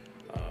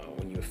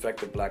 When you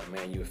affect a black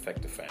man, you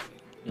affect the family,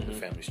 the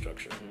family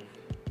structure.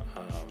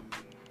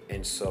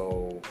 And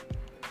so,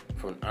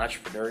 from an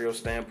entrepreneurial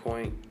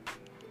standpoint,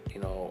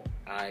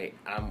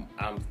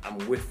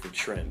 I'm with the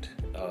trend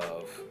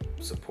of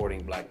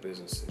supporting black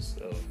businesses,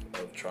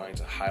 of trying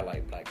to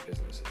highlight black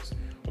businesses.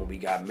 When we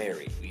got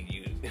married,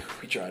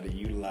 we tried to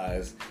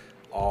utilize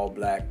all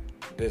black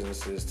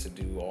businesses to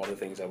do all the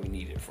things that we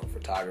needed, from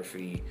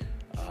photography,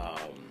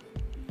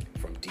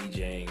 from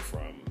DJing,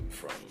 from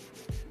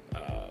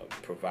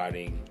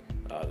providing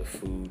the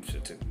food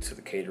to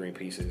the catering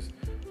pieces.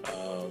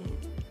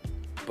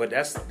 But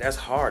that's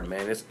hard,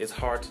 man. It's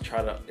hard to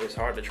try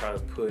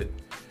to put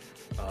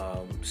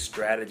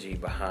strategy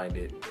behind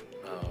it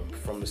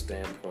from the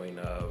standpoint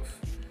of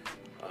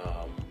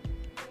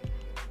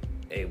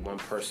a one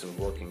person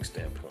working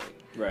standpoint.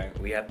 Right.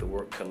 We have to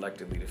work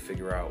collectively to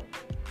figure out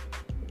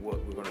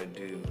what we're going to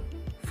do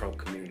from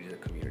community to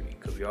community,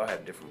 because we all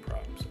have different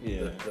problems.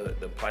 Yeah.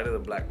 The plight of the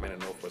black man in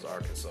Northwest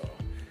Arkansas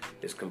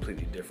is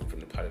completely different from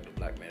the plight of the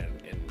black man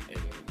in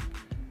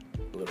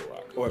Little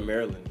Rock or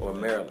Maryland.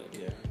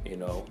 Yeah. You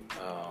know,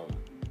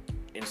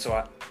 and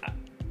so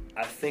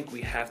I think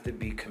we have to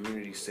be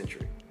community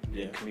centric,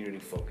 and community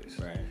focused,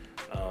 right?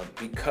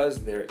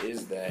 Because there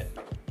is that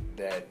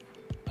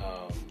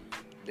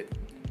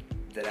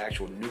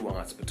actual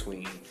nuance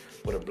between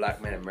what a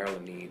black man in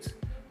Maryland needs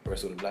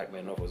versus what a black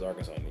man in Northwest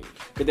Arkansas needs.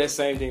 Could that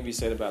same thing be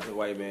said about the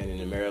white man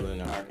in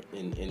Maryland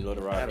in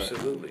Little Rock?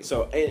 Absolutely.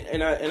 So,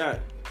 and I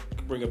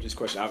bring up this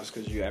question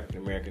obviously because you're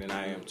African American and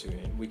I am too,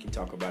 and we can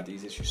talk about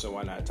these issues. So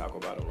why not talk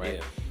about them, right?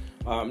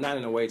 Yeah. Not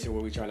in a way to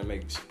where we're trying to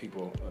make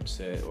people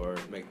upset or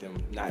make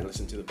them not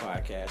listen to the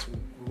podcast.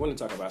 We want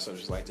to talk about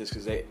subjects like this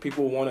because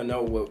people want to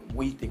know what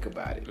we think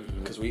about it,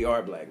 because we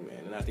are black men,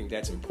 and I think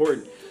that's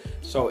important.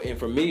 So, and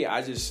for me, I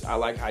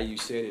like how you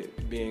said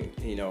it, being,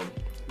 you know,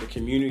 the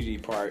community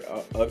part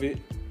of it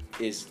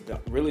is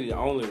really the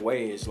only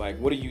way. Is like,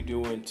 what are you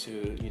doing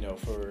to, you know,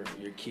 for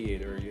your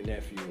kid or your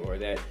nephew or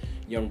that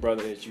young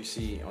brother that you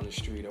see on the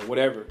street or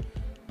whatever?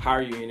 How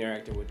are you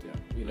interacting with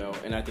them, you know?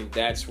 And I think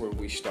that's where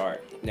we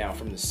start. Now,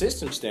 from the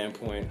system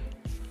standpoint,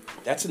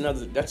 that's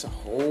a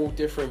whole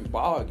different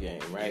ball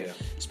game, right? Yeah.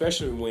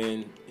 Especially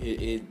when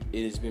it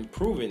has been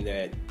proven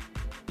that,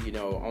 you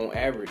know, on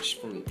average,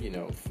 from, you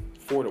know,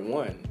 4 to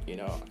 1, you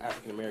know,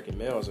 African American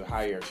males have a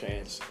higher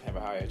chance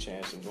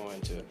of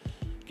going to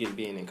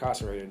being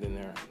incarcerated than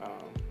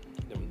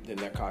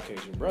their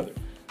Caucasian brother.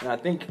 And I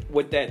think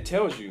what that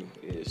tells you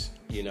is,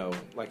 you know,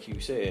 like you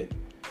said,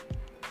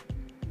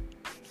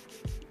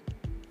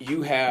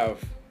 you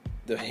have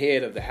the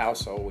head of the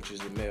household, which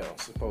is the male,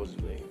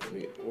 supposedly,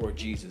 or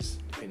Jesus,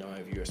 depending on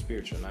if you're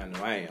spiritual, and I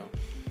know I am.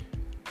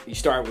 You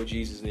start with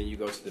Jesus, and then you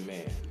go to the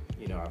man.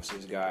 You know, obviously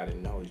it's God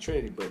and the Holy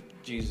Trinity, but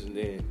Jesus and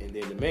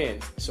then the man.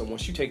 So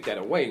once you take that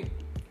away,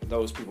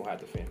 those people have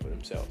to fend for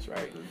themselves,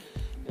 right?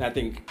 Mm-hmm. And I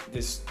think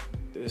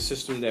the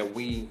system that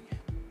we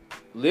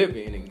live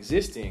in,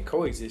 exist in,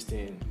 coexist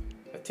in,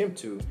 attempt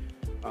to,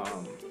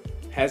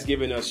 has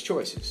given us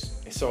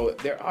choices. And so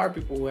there are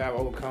people who have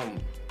overcome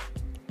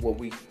what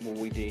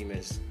we deem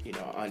as, you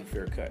know,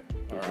 unfair cut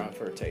or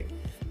unfair take.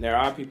 And there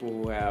are people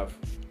who have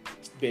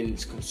been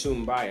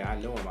consumed by it. I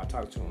know them. I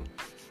talk to them.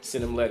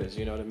 Send them letters.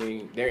 You know what I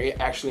mean? They're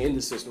actually in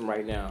the system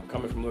right now.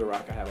 Coming from Little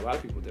Rock, I have a lot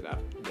of people that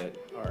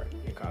are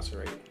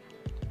incarcerated.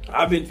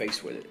 I've been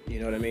faced with it. You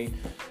know what I mean?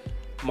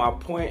 My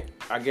point,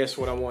 I guess,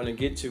 what I want to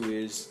get to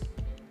is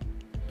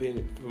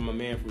being from a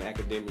man from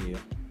academia,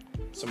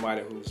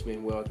 somebody who's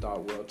been well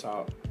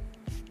taught,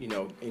 you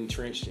know,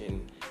 entrenched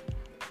in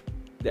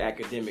the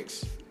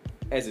academics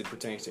as it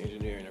pertains to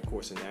engineering, of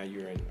course, and now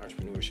you're in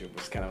entrepreneurship.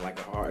 It's kind of like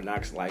a hard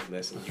knocks life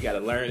lesson. You got to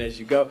learn as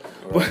you go.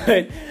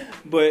 Right.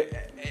 But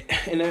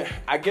and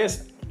I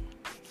guess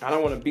I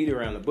don't want to beat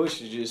around the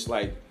bush. It's just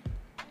like,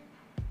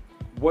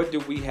 what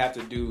do we have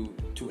to do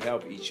to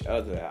help each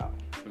other out,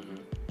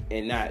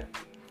 and not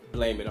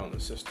blame it on the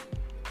system?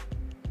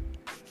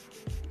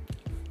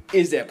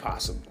 Is that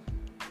possible?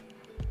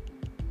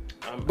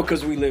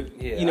 Because we live,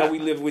 we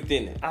live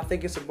within it. I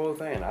think it's a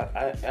both and.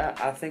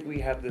 I think we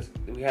have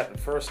to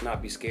first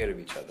not be scared of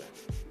each other.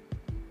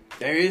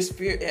 There is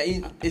fear.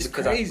 It's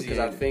crazy. Because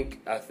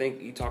I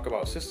think you talk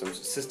about systems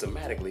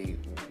systematically.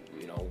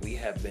 You know, we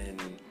have been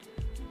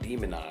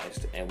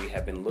demonized and we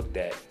have been looked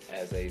at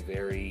as a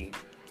very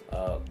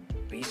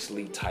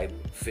beastly type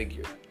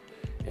figure,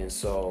 and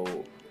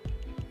so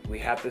we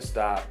have to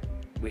stop.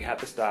 We have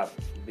to stop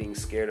being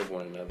scared of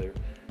one another.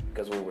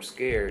 Because when we're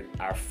scared,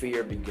 our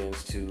fear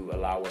begins to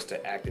allow us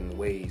to act in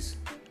ways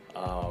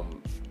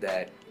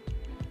that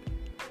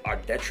are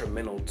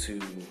detrimental to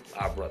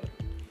our brother.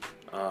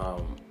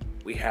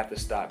 We have to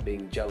stop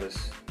being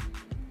jealous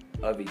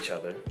of each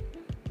other.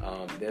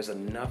 There's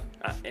enough,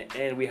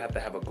 and we have to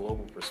have a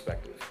global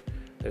perspective.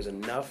 There's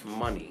enough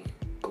money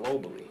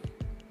globally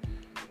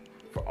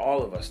for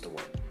all of us to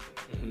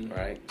win,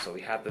 right? So we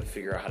have to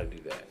figure out how to do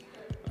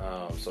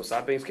that. So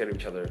stop being scared of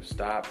each other.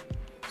 Stop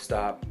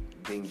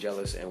being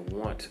jealous and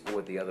want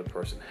what the other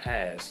person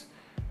has,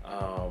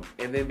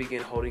 and then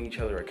begin holding each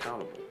other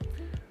accountable.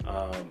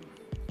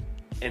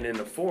 And then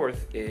the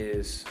fourth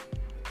is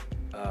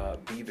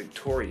be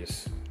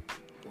victorious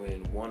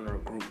when one or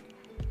group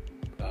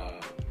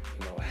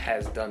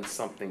has done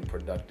something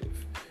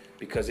productive,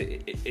 because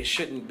it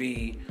shouldn't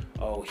be,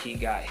 oh, he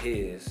got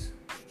his,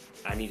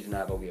 I need to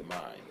not go get mine.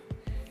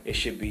 It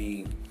should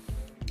be,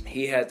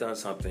 he has done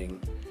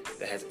something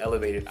that has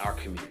elevated our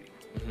community.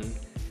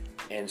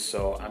 And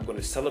so I'm going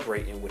to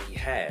celebrate in what he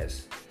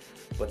has,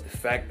 but the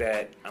fact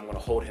that I'm going to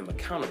hold him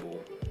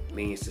accountable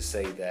means to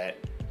say that,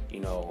 you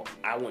know,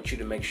 I want you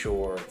to make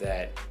sure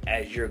that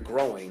as you're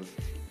growing,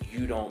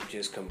 you don't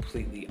just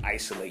completely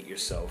isolate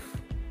yourself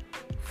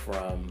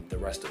from the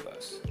rest of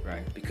us.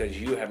 Right. Because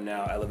you have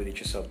now elevated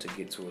yourself to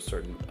get to a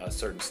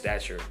certain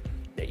stature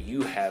that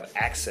you have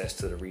access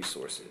to the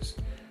resources.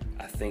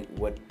 I think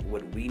what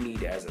we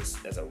need as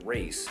a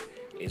race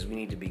is we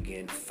need to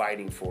begin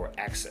fighting for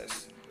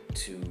access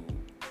to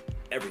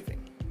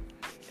everything,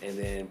 and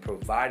then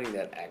providing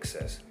that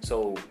access.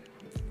 So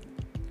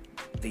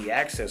the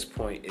access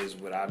point is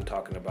what I'm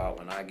talking about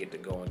when I get to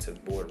go into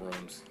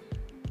boardrooms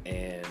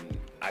and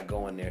I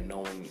go in there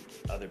knowing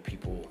other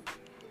people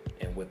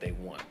and what they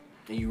want.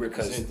 And you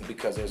represent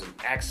because there's an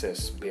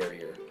access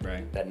barrier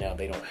that now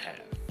they don't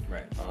have.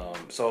 Right.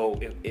 So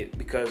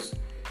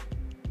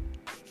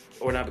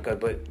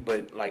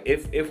but like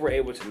if we're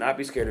able to not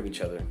be scared of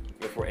each other,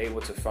 if we're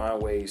able to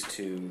find ways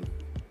to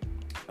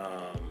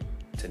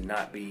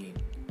not be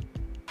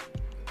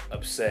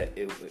upset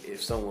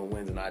if someone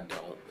wins and I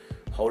don't,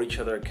 hold each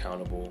other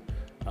accountable,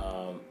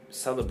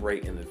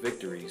 celebrate in the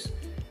victories,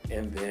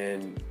 and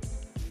then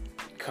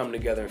come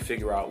together and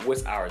figure out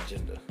what's our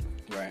agenda.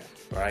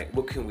 Right?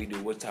 What can we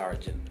do? What's our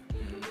agenda?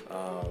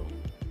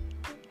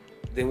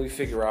 Then we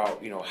figure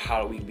out,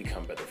 how do we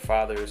become better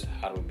fathers?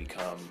 How do we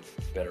become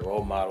better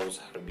role models?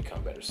 How do we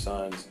become better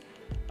sons?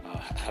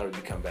 How do we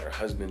become better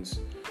husbands?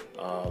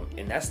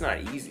 And that's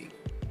not easy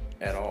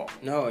at all.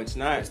 No, it's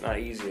not. It's not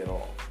easy at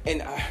all.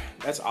 And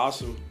that's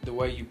awesome. The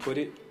way you put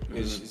it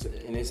is,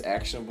 and it's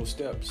actionable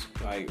steps.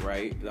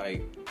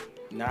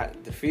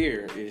 Not the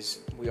fear is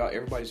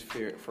everybody's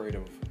afraid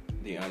of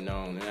the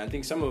unknown. And I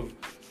think some of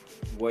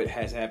what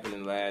has happened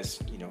in the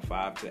last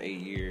 5 to 8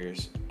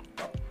 years,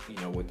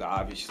 with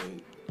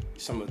obviously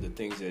some of the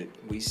things that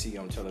we see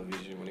on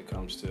television when it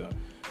comes to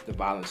the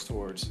violence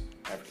towards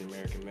African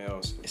American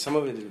males, some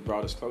of it has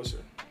brought us closer.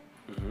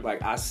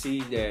 Like I see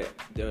that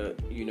it'll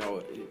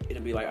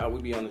be like,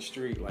 we be on the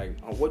street like,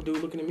 what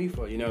dude looking at me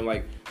for?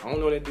 Like I don't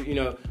know that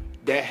dude.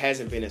 That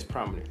hasn't been as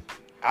prominent.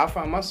 I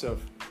find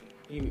myself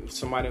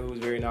somebody who's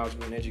very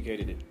knowledgeable and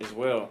educated as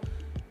well,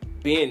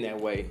 being that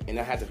way, and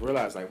I had to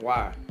realize like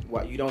why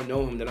you don't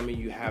know him, that I mean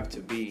you have to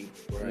be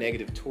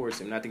negative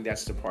towards him. And I think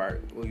that's the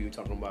part what you were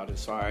talking about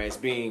as far as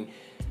being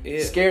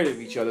scared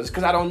of each other,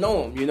 because I don't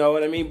know him, you know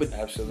what I mean? But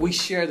absolutely, we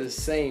share the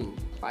same,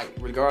 like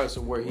regardless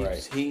of where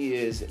he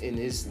is in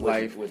his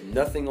life, with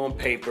nothing on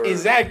paper,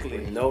 exactly,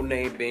 with no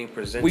name being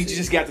presented. We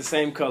just got the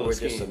same color We're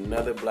scheme. just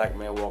another black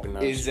man walking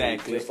down the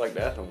street, just like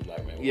that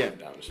black man walking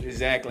down the street.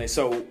 Exactly.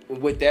 So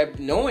with that,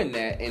 knowing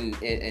that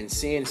and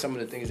seeing some of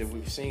the things that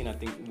we've seen, I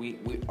think we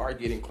are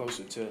getting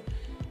closer to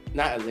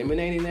not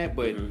eliminating that,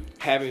 but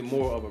having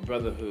more of a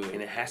brotherhood.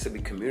 And it has to be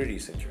community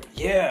centric.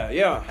 Yeah.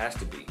 It has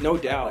to be. No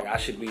doubt. Like I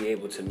should be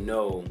able to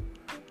know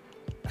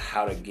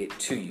how to get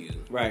to you.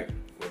 Right.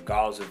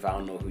 Regardless if I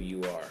don't know who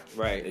you are.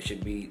 Right. There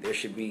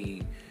should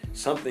be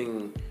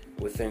something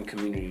within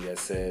community that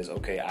says,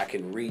 okay, I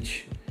can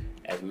reach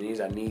as many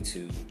as I need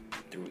to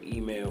through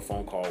email,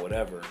 phone call,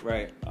 whatever.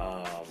 Right.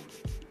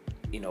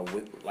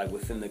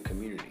 Within the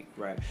community.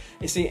 Right.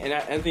 And see, and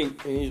I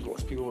think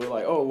people were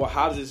like, oh, well,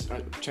 how does this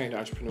change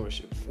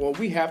entrepreneurship? Well,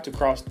 we have to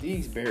cross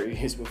these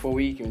barriers before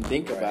we can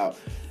think about,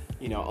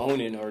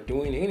 owning or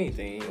doing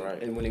anything.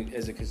 Right. And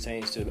as it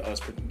pertains to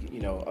us,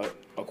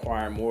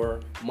 acquiring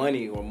more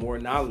money or more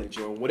knowledge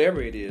or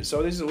whatever it is.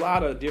 So there's a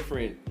lot of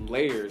different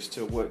layers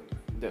to what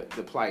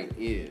the plight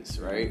is,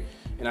 right?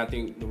 And I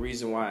think the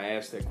reason why I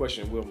asked that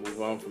question, we'll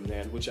move on from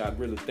that, which I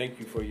really thank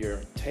you for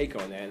your take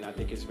on that. And I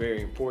think it's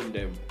very important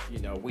that,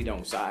 we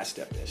don't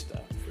sidestep that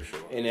stuff. For sure.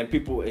 And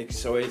then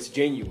so it's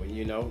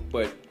genuine,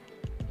 But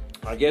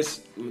I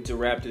guess to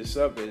wrap this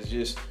up is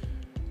just,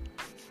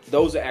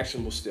 those are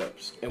actionable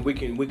steps, and we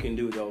can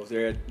do those.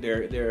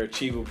 They're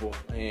achievable,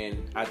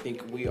 and I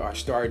think we are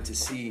starting to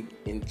see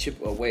and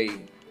chip away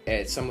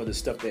at some of the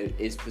stuff that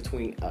is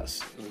between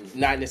us,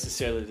 not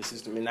necessarily the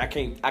system. And I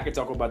can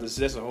talk about this.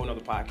 That's a whole nother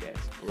podcast.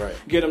 Right.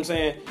 You get what I'm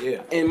saying?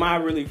 Yeah. And my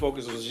really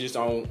focus was just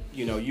on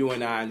you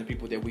and I and the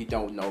people that we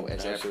don't know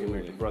as African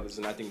American brothers,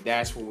 and I think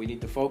that's where we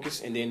need to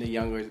focus. And then the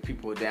younger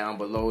people down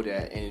below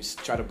that, and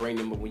try to bring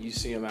them. But when you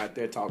see them out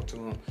there, talk to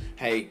them.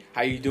 Hey,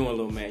 how you doing,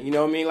 little man? You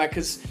know what I mean? Like,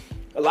 cause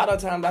a lot of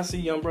times I see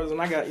young brothers,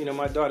 and I got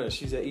my daughter.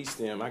 She's at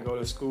East End. I go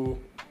to school.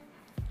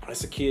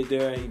 There's a kid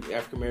there,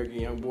 African American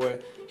young boy.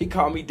 He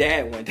called me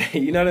dad one day.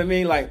 You know what I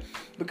mean? Like,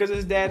 because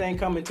his dad ain't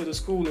coming to the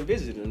school and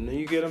visit him.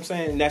 You get what I'm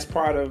saying? And that's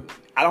part of.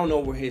 I don't know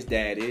where his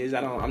dad is.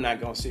 I'm not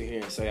gonna sit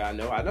here and say I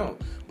know. I don't.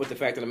 But the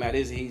fact of the matter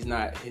is, he's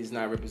not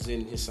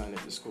representing his son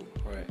at the school.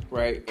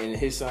 Right. And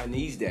his son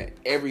needs that.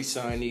 Every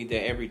son needs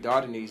that. Every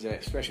daughter needs that,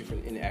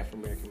 especially in the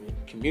African American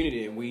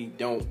community. And we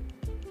don't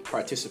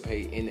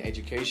participate in the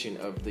education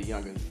of the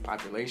younger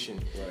population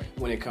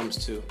when it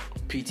comes to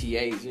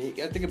PTAs. And you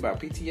got to think about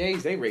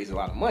PTAs, they raise a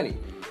lot of money.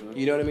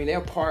 You know what I mean?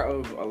 They're part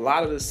of a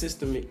lot of the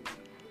system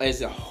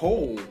as a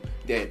whole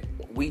that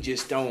we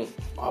just don't,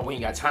 we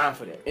ain't got time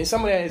for that. And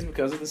some of that is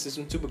because of the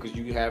system too, because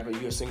you're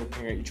a single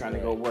parent, you're trying to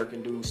go work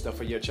and do stuff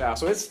for your child.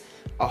 So it's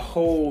a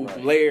whole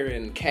layer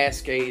and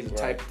cascade of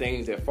type of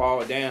things that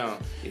fall down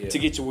to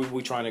get to where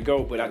we're trying to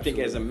go. But I think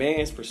as a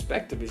man's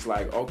perspective, it's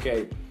like,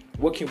 okay,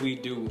 what can we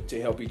do to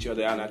help each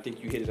other out? And I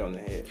think you hit it on the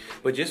head.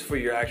 But just for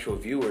your actual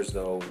viewers,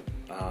 though,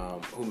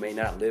 who may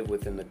not live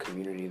within the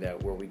community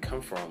where we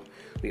come from,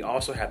 we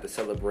also have to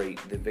celebrate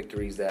the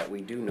victories that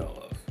we do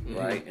know of,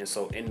 right? And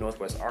so in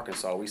Northwest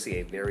Arkansas, we see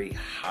a very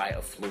high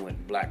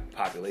affluent Black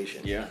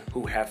population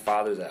who have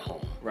fathers at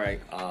home, right?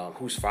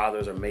 Whose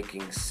fathers are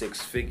making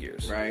six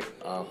figures, right?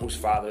 Whose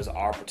fathers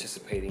are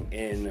participating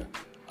in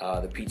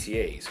the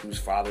PTAs, whose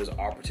fathers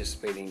are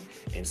participating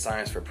in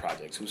science fair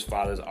projects, whose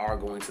fathers are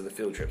going to the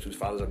field trips, whose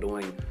fathers are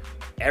doing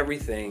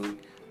everything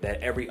that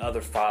every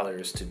other father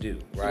is to do,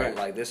 right?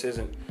 Like this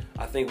isn't,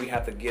 I think we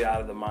have to get out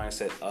of the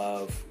mindset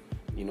of,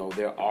 you know,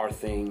 there are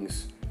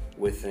things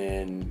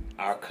within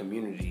our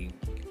community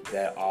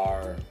that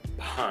are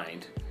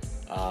behind,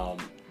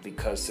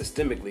 because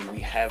systemically we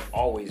have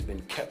always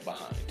been kept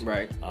behind.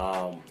 Right.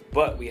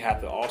 But we have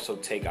to also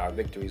take our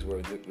victories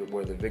where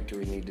the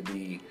victories need to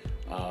be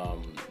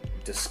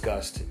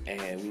discussed,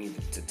 and we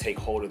need to take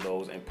hold of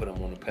those and put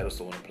them on a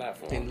pedestal and a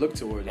platform and look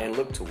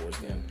towards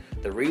them.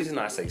 The reason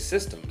I say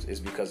systems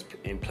is because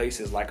in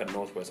places like a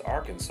Northwest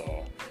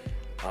Arkansas,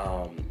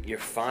 you're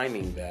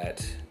finding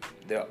that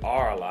there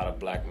are a lot of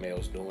Black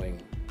males doing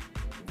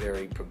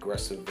very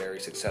progressive, very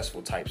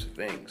successful types of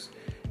things,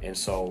 and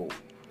so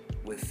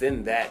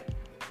within that,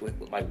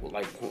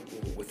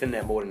 within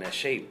that mold and that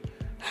shape,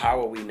 how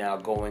are we now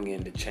going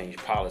in to change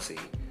policy,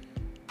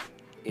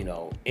 you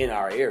know, in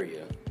our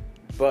area,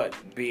 but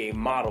be a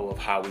model of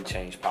how we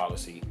change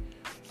policy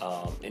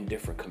in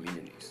different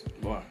communities?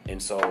 Wow.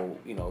 And so,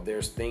 you know,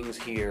 there's things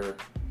here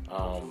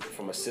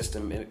from a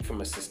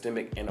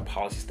systemic and a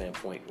policy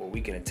standpoint where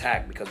we can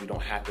attack, because we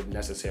don't have to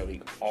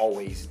necessarily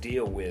always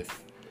deal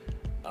with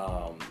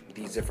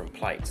these different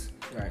plights,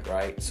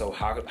 right? So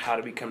how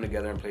do we come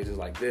together in places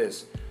like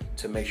this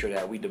to make sure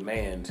that we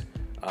demand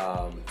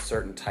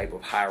certain type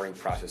of hiring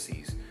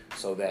processes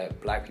so that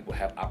Black people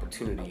have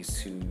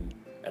opportunities to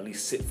at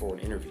least sit for an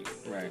interview?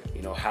 Right.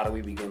 You know, how do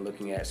we begin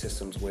looking at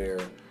systems where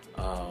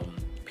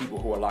people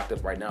who are locked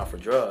up right now for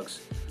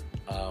drugs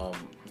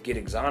get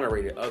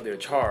exonerated of their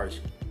charge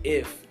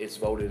if it's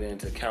voted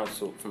into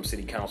council from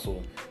city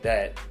council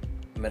that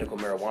medical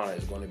marijuana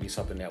is going to be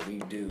something that we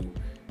do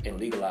and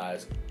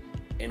legalize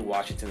in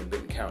Washington and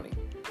Benton County?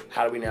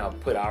 How do we now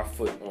put our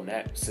foot on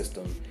that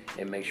system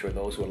and make sure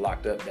those who are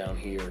locked up down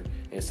here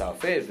in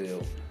South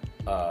Fayetteville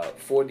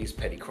for these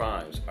petty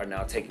crimes are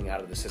now taken out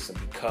of the system,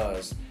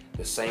 because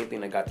the same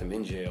thing that got them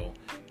in jail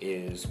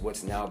is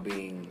what's now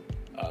being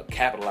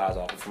capitalized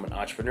off of from an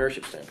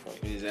entrepreneurship standpoint.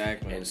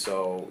 Exactly. And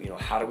so, you know,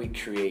 how do we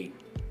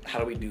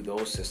do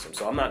those systems?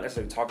 So I'm not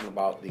necessarily talking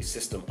about the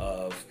system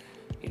of,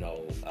 you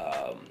know,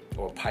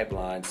 or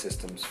pipeline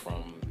systems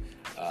from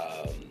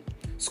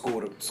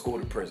school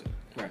to prison.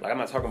 Right. Like, I'm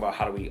not talking about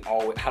how do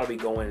we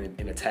go in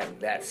and attack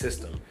that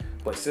system,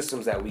 but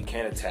systems that we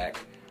can attack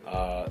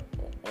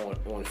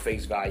on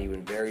face value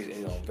and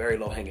very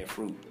low hanging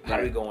fruit. How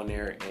do we go in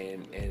there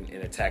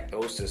and attack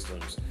those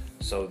systems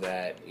so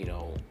that, you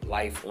know,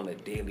 life on a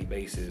daily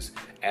basis,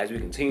 as we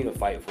continue to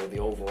fight for the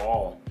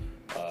overall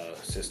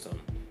system,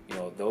 you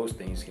know, those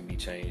things can be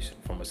changed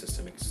from a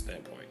systemic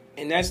standpoint.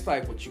 And that's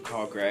like what you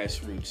call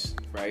grassroots,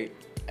 right?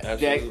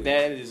 Absolutely.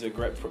 That is a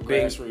great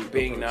grassroots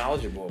being approach.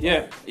 knowledgeable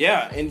about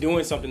Yeah, and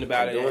doing something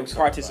about it. And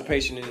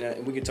participation in that.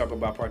 And we can talk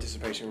about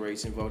participation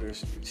rates and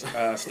voters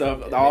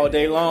stuff all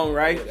day long,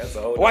 right? Yeah, that's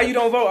a whole Why you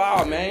don't vote?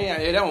 Oh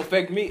man, it don't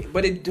affect me,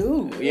 but it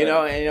do. You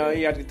know, and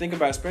you have to think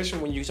about it, especially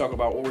when you talk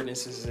about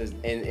ordinances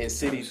and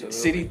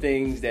city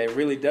things that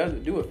really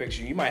do affect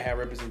you. You might have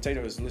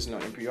representatives listening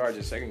on NPR just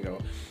a second ago.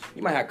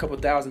 You might have a couple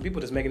thousand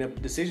people that's making a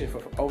decision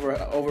for over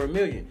a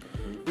million.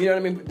 You know what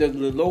I mean?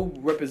 The low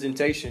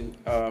representation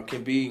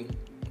can be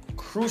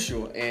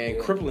crucial and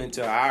crippling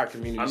to our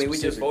community. I mean, we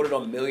just voted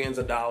on millions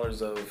of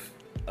dollars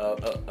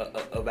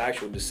of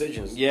actual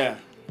decisions. Yeah,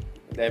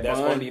 that's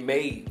going to be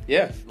made.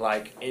 Yeah,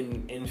 like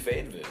in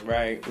Fayetteville.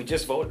 Right. We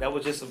just voted. That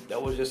was just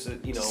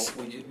you know,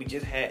 we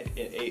just had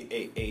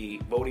a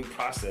voting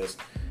process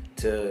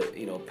to,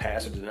 you know,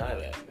 pass or deny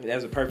that.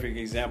 That's a perfect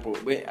example.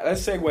 But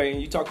let's segue,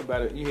 and you talk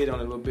about it. You hit on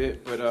it a little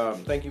bit, but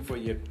thank you for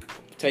your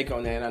take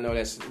on that. I know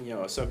that's, you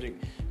know, a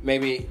subject.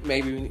 Maybe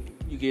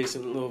you get us a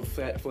little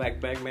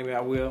flack back. Maybe I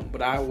will,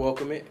 but I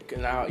welcome it.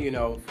 And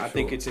I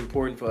think it's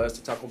important for us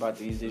to talk about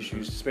these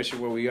issues, especially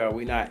where we are.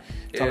 We're not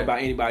talking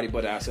about anybody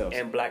but ourselves.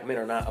 And Black men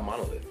are not a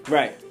monolith.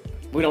 Right.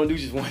 We don't do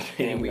just one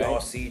thing. And we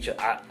all see each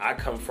other. I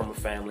come from a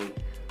family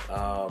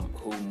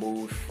who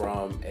moved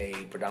from a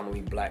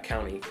predominantly Black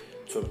county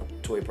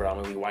to a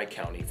predominantly white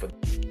county.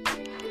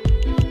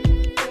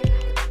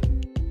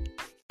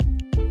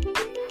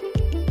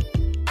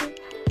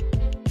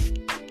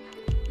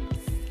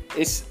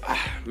 It's,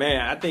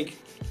 man, I think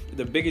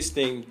the biggest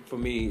thing for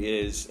me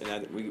is,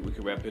 and we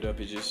can wrap it up,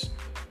 is just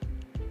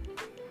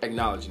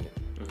acknowledging it.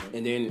 Mm-hmm.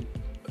 And then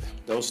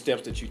those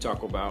steps that you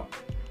talk about,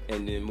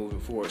 and then moving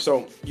forward.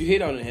 So you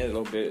hit on the head a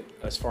little bit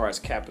as far as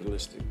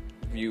capitalistic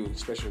view,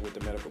 especially with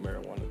the medical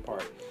marijuana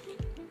part.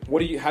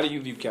 How do you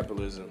view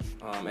capitalism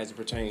as it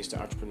pertains to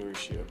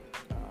entrepreneurship?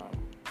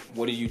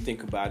 What do you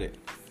think about it?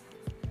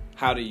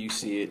 How do you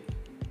see it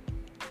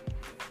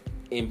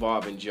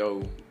involving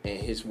Joe and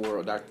his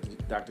world,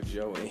 Dr.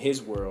 Joe and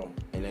his world,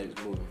 looking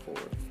at moving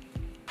forward?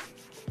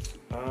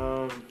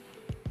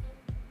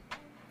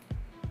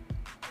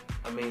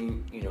 I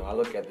mean, I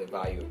look at the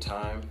value of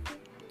time,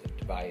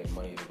 the value of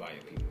money, the value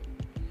of people.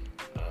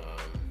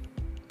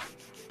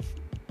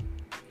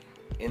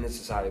 In the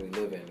society we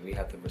live in, we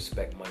have to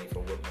respect money for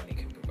what money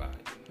can provide,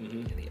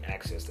 and the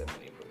access that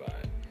money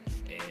provide,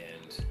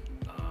 and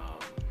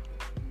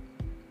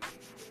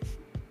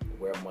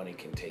where money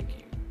can take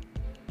you.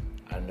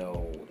 I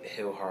know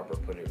Hill Harper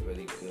put it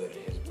really good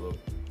in his book,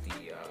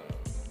 The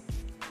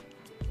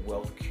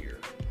Wealth Cure.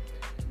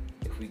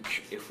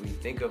 If we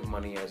think of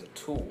money as a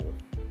tool,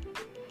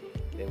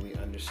 then we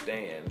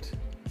understand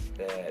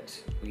that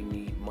we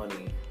need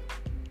money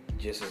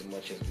just as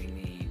much as we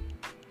need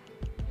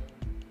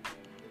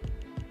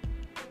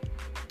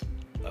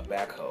a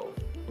backhoe.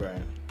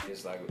 Right.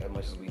 It's like as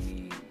much as we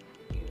need,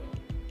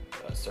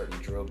 a certain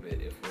drill bit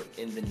if we're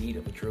in the need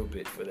of a drill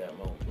bit for that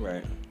moment.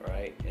 Right.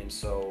 Right. And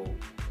so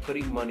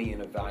putting money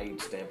in a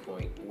valued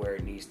standpoint where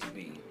it needs to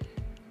be.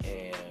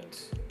 And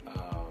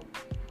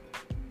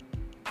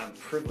I'm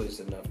privileged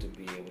enough to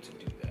be able to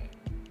do that.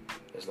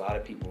 There's a lot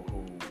of people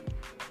who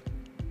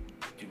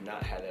do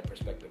not have that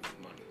perspective of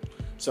money.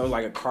 So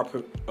like a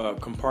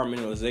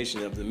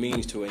compartmentalization of the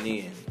means to an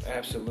end.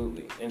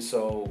 Absolutely. And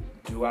so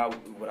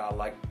would I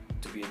like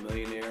to be a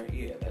millionaire?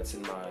 Yeah, that's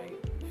in my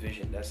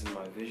vision. That's in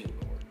my vision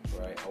board,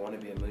 right? I want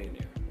to be a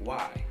millionaire.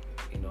 Why?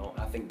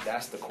 I think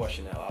that's the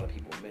question that a lot of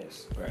people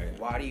miss. Right.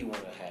 Why do you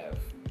want to have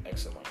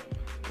X amount of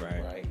money?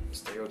 Right. Right? The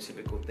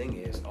stereotypical thing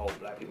is,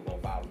 black people going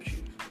to buy them shoes.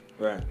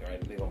 Right. Right?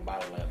 They're going to buy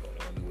a Lambo. They're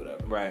going to do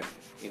whatever. Right.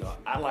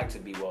 I like to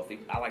be wealthy.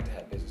 I like to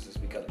have businesses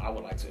because I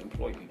would like to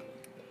employ people.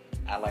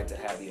 I like to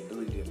have the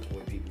ability to employ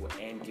people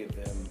and give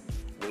them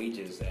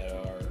wages that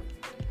are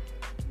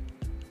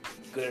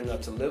good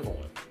enough to live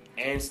on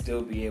and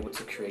still be able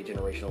to create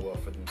generational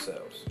wealth for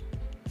themselves.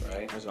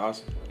 Right? That's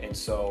awesome. And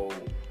so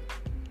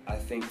I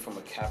think from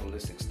a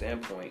capitalistic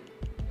standpoint,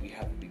 we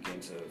have to begin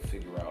to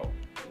figure out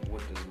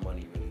what does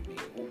money really mean.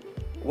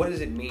 What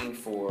does it mean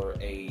for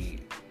a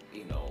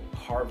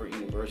Harvard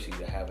University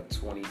to have a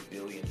 $20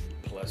 billion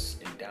plus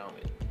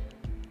endowment?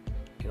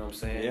 You know what I'm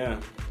saying? Yeah.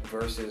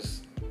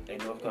 Versus a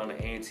North Carolina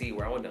A&T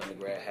where I went to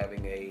undergrad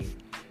having a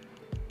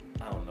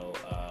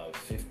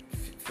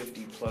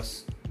 $50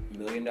 plus $1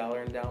 million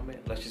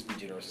endowment. Let's just be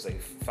generous and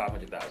say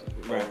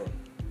 $500,000. Right. Or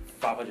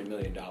 $500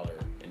 million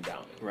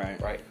endowment. Right.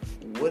 Right.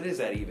 What does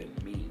that even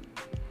mean?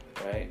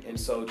 Right. And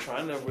so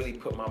trying to really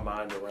put my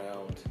mind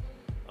around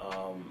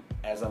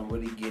as I'm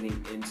really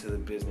getting into the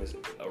business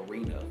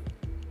arena,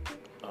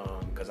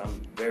 because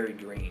I'm very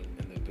green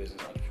in the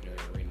business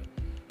entrepreneurial arena.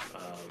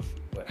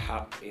 But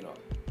how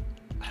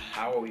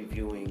are we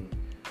viewing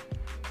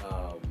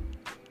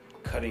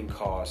cutting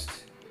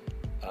costs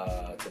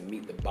to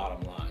meet the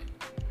bottom line?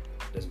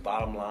 Does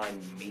bottom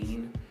line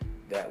mean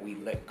that we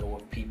let go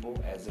of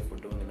people as if we're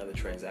doing another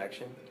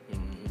transaction?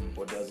 Mm-hmm.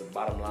 Or does the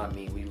bottom line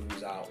mean we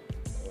lose out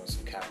on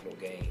some capital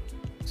gain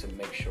to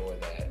make sure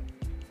that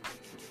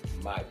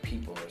my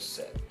people are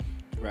set?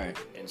 Right.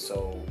 And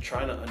so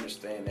trying to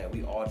understand that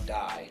we all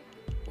die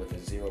with a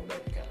zero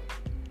bank account.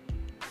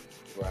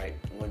 Right?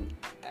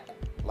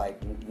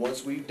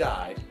 Once we've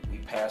died, we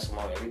pass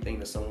along everything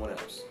to someone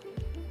else.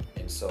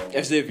 And so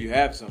as if you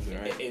have something,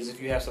 right? As if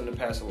you have something to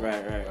pass along.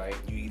 Right.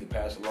 You either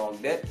pass along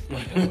debt or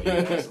you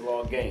pass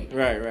along gain.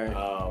 Right.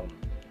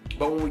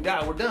 But when we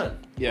die, we're done.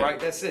 Yeah. Right?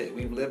 That's it.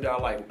 We've lived our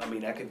life. I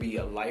mean, that could be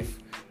a life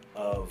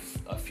of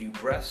a few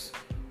breaths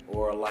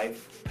or a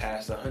life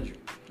past 100.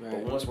 Right. But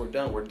once we're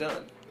done, we're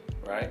done.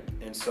 Right?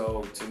 And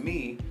so to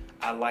me,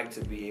 I like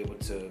to be able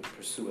to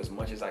pursue as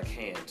much as I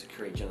can to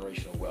create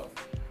generational wealth.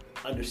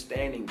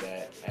 Understanding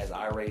that as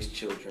I raise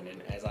children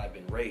and as I've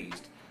been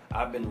raised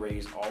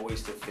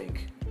always to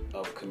think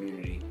of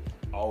community,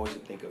 always to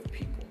think of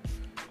people,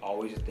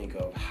 always to think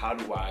of how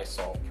do I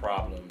solve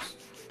problems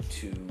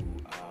to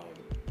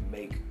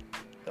make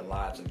the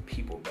lives of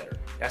people better.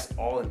 That's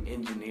all an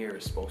engineer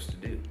is supposed to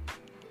do.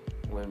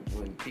 When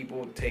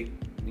people take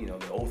the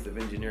oath of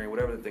engineering,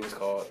 whatever the thing's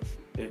called,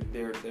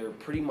 they're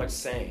pretty much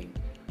saying,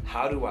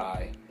 how do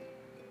I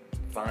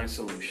find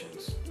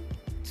solutions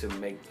to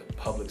make the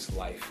public's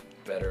life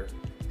better,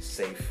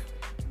 safe,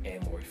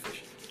 and more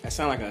efficient? That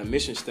sounds like a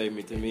mission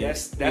statement to me.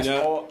 That's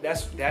all.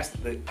 That's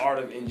the art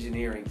of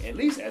engineering, at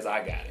least as I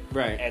got it,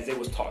 right? As it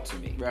was taught to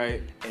me,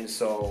 right? And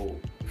so,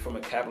 from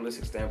a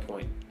capitalistic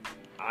standpoint,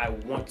 I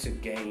want to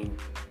gain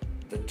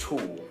the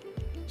tool,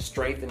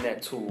 strengthen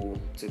that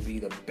tool to be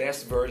the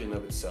best version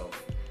of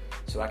itself,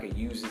 so I can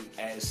use it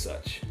as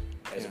such,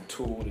 as a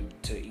tool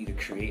to either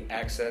create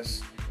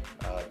access,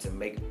 to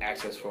make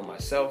access for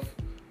myself,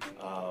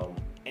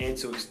 and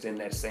to extend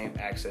that same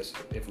access,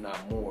 if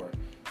not more,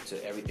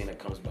 to everything that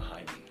comes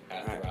behind me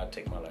after I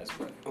take my last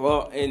breath.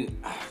 Well, and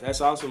that's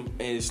awesome.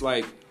 And it's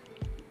like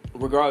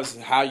regardless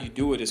of how you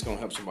do it, it's going to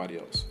help somebody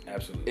else.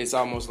 Absolutely. It's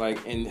almost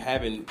like in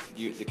having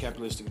the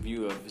capitalistic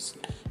view of this.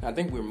 I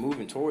think we're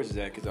moving towards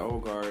that because the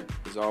old guard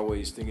is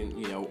always thinking,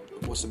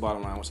 what's the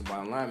bottom line? What's the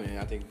bottom line? And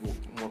I think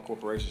more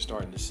corporations are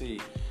starting to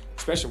see,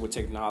 especially with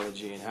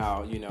technology and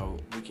how,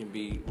 we can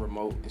be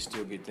remote and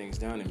still get things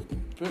done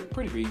and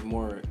pretty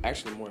more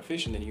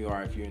efficient than you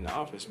are if you're in the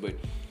office. But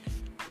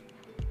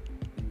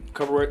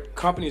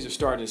companies are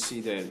starting to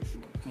see that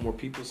more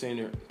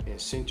people-centered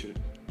and centered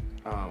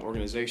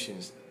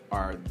organizations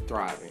are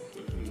thriving.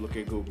 You look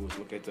at Google,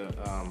 look at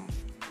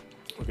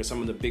some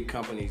of the big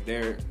companies.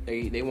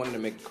 They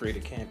wanted to create a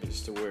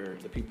campus to where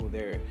the people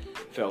there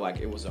felt like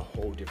it was a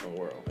whole different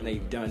world, and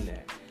they've done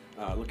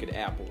that. Look at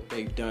Apple,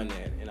 they've done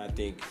that, and I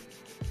think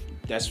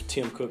that's what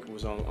Tim Cook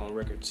was on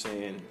record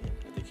saying.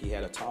 I think he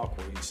had a talk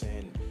where he's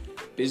saying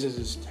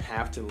businesses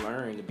have to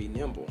learn to be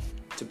nimble,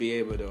 to be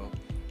able to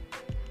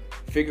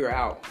figure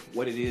out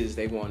what it is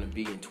they want to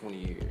be in 20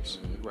 years,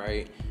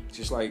 right?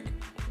 Just like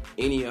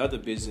any other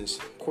business,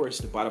 of course,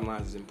 the bottom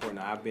line is important.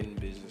 I've been in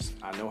business.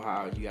 I know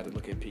how you got to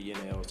look at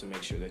P&Ls to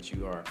make sure that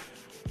you are,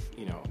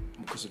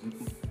 because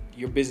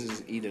your business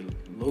is either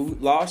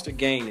lost or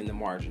gained in the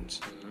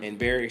margins, and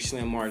very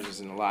slim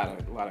margins in a lot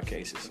of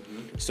cases.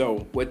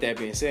 So with that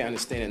being said,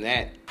 understanding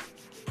that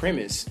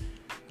premise,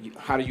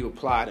 how do you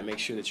apply to make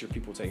sure that your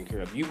people are taken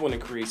care of? You want to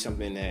create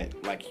something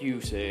that, like you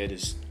said,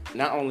 is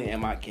not only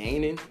am I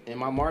gaining in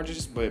my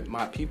margins, but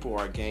my people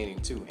are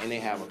gaining too, and they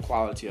have a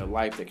quality of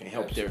life that can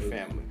help their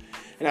family.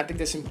 And I think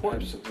that's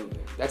important. Absolutely.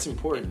 That's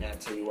important. And I'll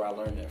tell you where I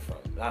learned that from.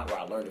 Not where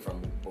I learned it from,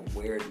 but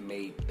where it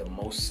made the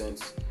most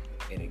sense,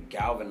 and it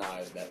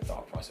galvanized that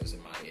thought process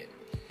in my head.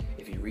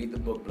 If you read the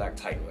book Black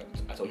Titan,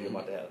 I told you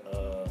about that,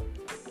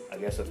 I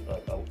guess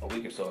a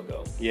week or so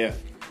ago. Yeah.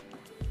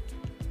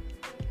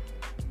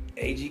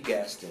 A.G.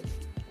 Gaston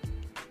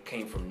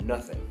came from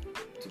nothing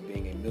to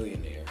being a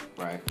millionaire,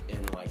 right, in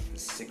like the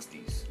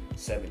 60s,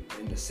 50s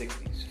and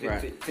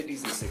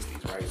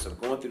 60s, right? So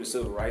going through the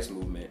civil rights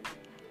movement,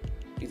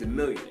 he's a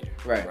millionaire,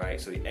 right?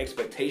 So the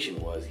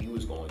expectation was he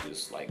was going to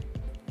just like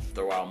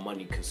throw out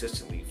money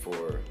consistently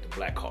for the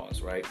black cause,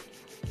 right?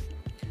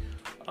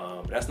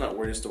 But that's not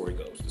where the story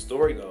goes. The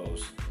story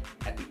goes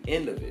at the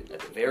end of it, at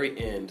the very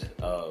end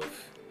of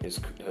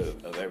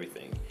of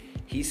everything,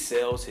 he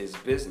sells his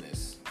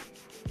business,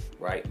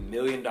 right? $1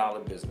 million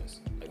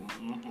business, like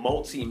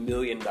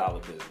multi-million-dollar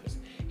business.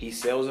 He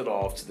sells it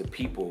off to the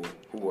people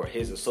who are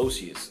his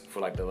associates for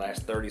like the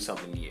last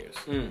 30-something years,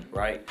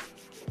 right?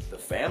 The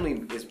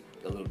family is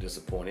a little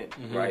disappointed,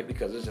 right?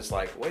 Because it's just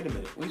like, wait a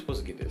minute, we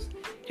supposed to get this.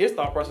 His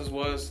thought process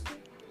was,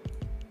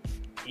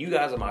 you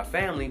guys are my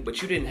family,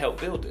 but you didn't help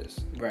build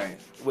this. Right.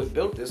 What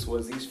built this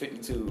was these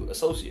 52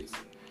 associates.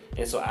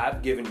 And so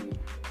I've given,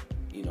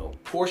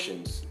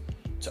 portions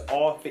to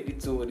all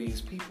 52 of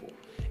these people.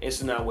 And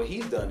so now what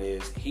he's done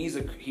is he's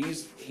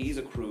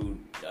accrued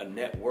a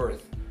net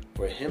worth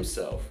for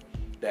himself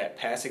that,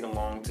 passing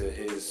along to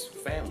his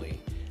family,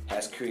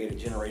 has created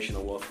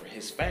generational wealth for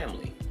his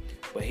family.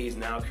 But he's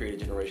now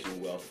created generational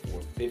wealth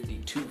for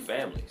 52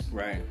 families.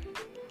 Right.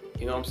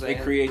 You know what I'm saying?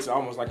 It creates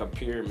almost like a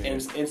pyramid.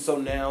 And so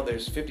now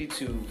there's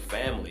 52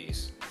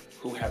 families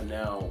who have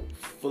now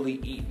fully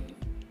eaten,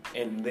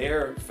 and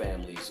their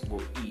families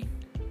will eat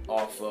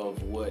off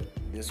of what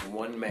this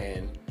one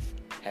man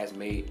has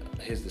made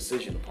his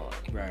decision upon.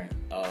 Right.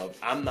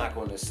 I'm not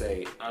going to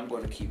say I'm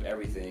going to keep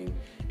everything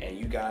and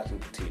you guys can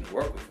continue to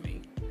work with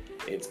me.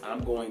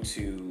 I'm going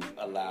to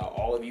allow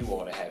all of you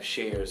all to have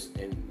shares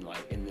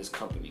in this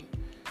company,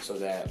 so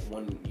that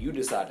when you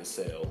decide to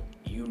sell,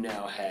 you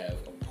now have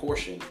a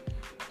portion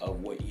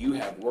of what you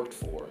have worked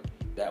for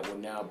that will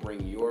now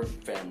bring your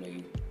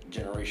family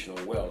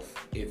generational wealth.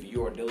 If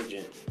you're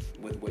diligent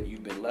with what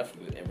you've been left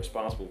with and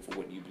responsible for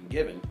what you've been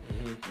given,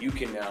 you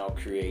can now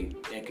create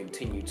and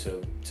continue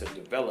to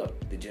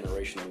develop the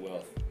generational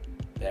wealth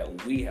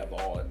that we have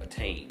all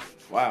attained.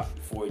 Wow.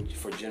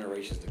 For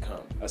generations to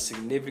come. A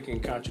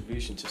significant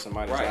contribution to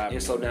somebody's life. Right.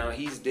 And so now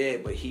he's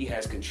dead, but he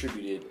has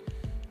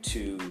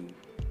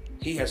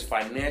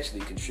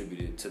financially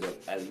contributed to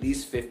at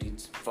least 50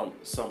 from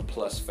some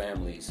plus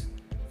families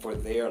for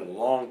their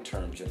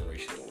long-term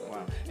generational wealth.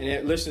 Wow.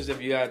 And listeners,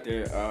 if you're out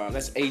there,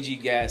 that's A.G.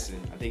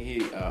 Gaston. I think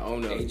he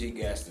owned A.G.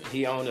 Gaston.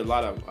 He owned a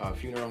lot of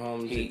funeral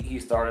homes. He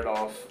started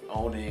off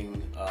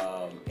owning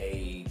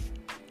a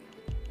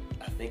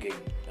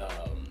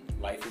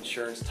life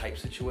insurance type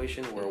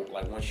situation where,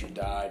 like, once you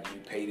died, you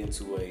paid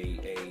into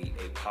a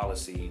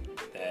policy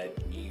that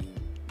you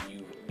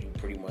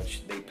pretty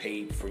much, they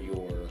paid for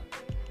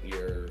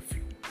your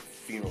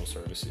funeral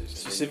services.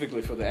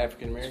 Specifically for the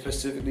African American?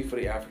 Specifically for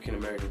the African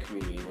American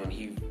community. And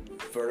he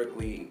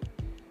vertically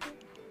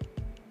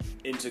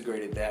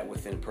integrated that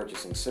within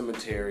purchasing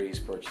cemeteries,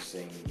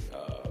 purchasing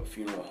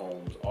funeral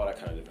homes, all that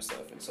kind of different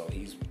stuff. And so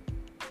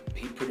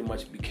he pretty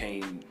much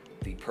became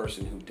the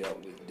person who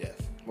dealt with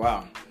death.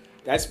 Wow.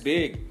 That's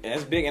big.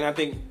 And I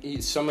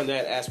think some of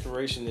that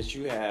aspiration that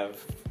you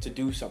have to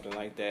do something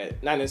like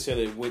that. Not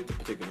necessarily with the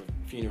particular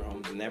funeral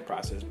homes in that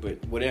process,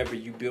 but whatever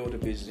you build a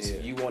business,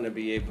 you want to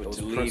be able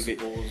to leave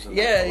it.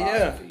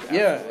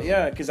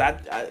 Yeah. Because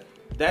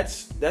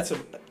that's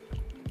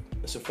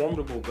a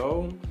formidable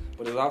goal,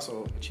 but it's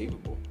also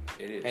achievable.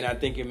 It is. And I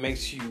think it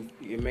makes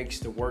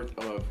the worth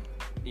of,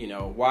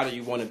 why do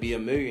you want to be a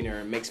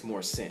millionaire? It makes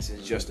more sense.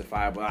 It's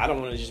justifiable. I don't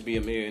want to just be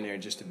a millionaire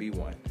just to be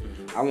one.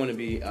 I want to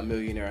be a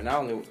millionaire. And not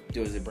only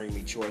does it bring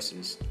me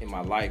choices in my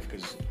life,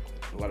 because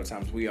a lot of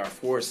times we are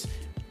forced,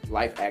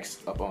 life acts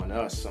up on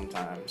us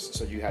sometimes.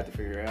 So you have to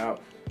figure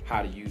out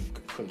how do you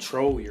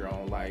control your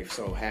own life.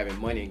 So having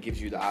money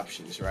gives you the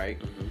options, right?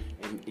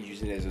 And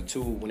using it as a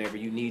tool whenever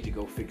you need to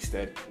go fix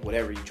that,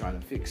 whatever you're trying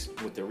to fix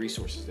with the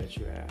resources that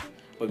you have.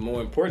 But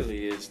more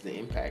importantly is the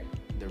impact,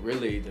 the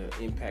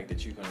impact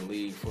that you're going to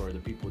leave for the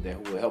people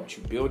that will help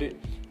you build it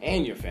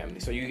and your family.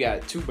 So you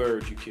got two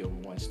birds you kill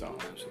with one stone,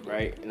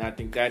 right? And I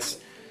think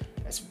that's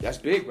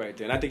big right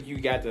there. And I think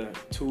you got the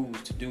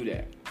tools to do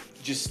that.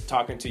 Just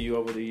talking to you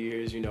over the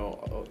years,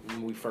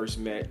 when we first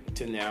met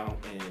to now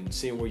and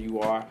seeing where you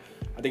are,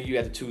 I think you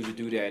got the tools to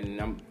do that, and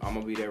I'm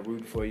gonna be there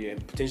rooting for you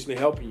and potentially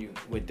helping you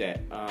with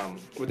that.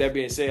 With that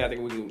being said, I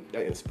think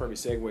that's a perfect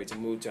segue to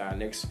move to our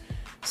next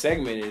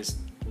segment. Is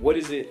what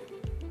is it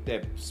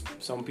that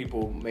some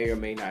people may or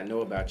may not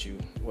know about you,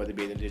 whether it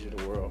be in the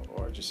digital world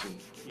or just in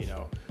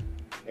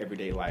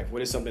everyday life?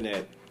 What is something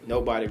that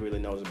nobody really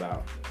knows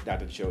about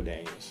Dr. Joe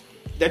Daniels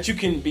that you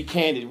can be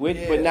candid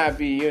with, but not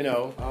be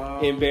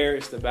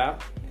embarrassed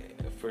about?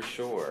 For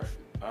sure.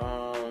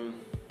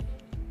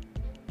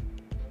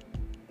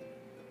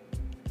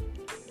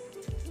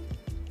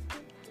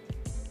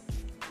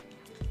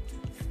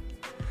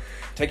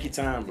 Take your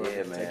time, bro.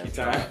 Yeah, man. Take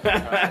your time.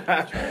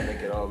 Trying to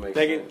make it all make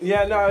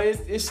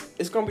sense.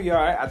 It's gonna be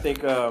all right. I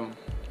think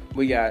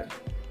we got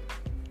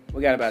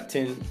about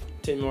 10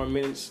 more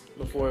minutes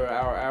before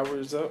our hour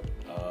is up.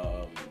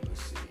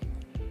 Let's see.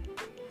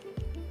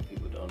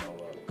 People don't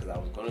know because I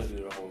was gonna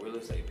do the whole real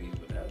estate piece,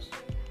 but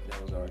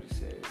that was already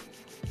said.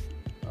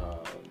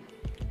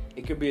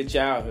 It could be a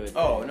childhood.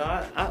 Oh no,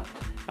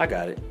 I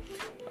got it.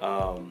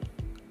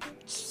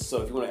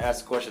 So if you want to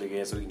ask the question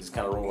again, so we can just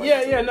kind of roll.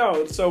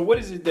 No. So what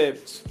is it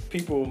that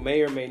people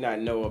may or may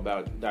not know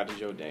about Dr.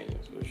 Joe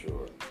Daniels? For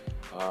sure.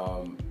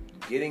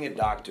 Getting a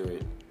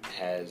doctorate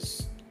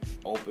has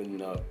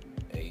opened up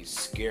a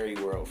scary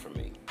world for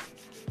me.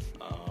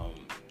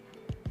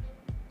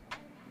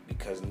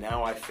 Because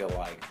now I feel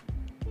like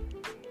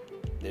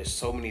there's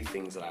so many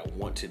things that I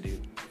want to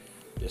do.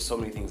 There's so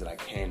many things that I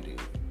can do.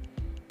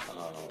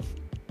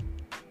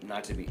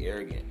 Not to be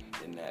arrogant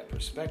in that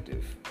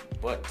perspective,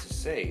 but to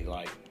say,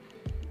 like,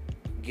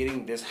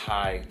 getting this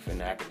high from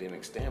an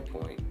academic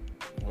standpoint,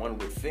 one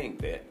would think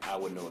that I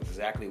would know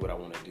exactly what I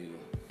want to do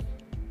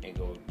and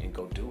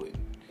go do it.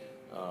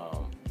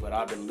 But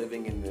I've been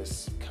living in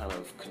this kind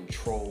of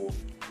controlled,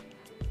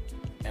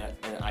 and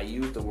I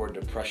use the word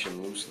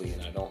depression loosely,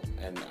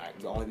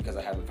 only because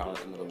I haven't found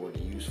another word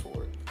to use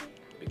for it,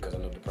 because I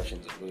know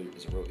depression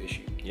is a real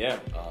issue. Yeah.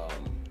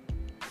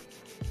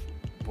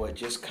 But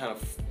just kind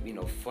of,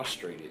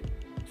 frustrated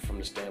from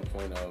the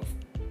standpoint of,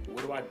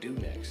 what do I do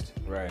next?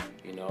 Right.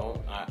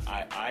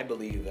 I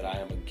believe that I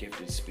am a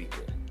gifted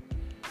speaker.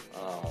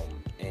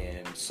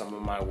 And some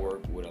of my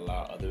work would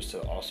allow others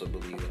to also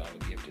believe that I'm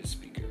a gifted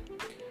speaker.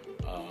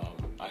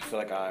 I feel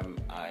like I'm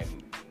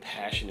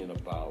passionate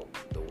about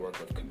the work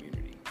of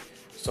community.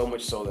 So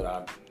much so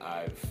that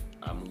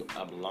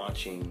I'm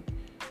launching,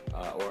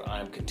 or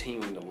I'm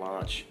continuing to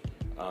launch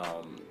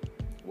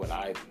what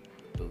I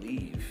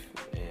believe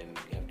and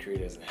have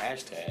created as a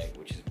hashtag,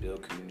 which is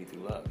build community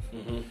through love.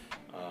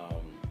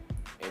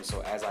 And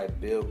so as I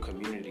build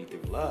community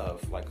through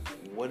love, like,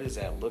 what does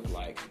that look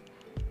like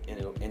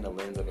in the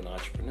lens of an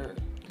entrepreneur?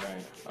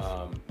 Right.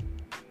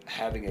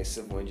 Having a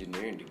civil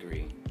engineering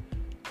degree,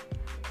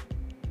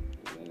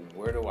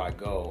 where do I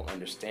go,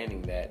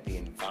 understanding that the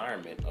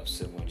environment of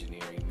civil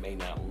engineering may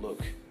not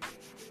look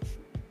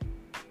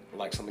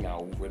like something I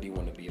really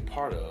want to be a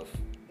part of,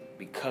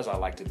 because I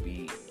like to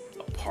be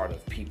a part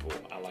of people.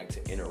 I like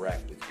to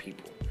interact with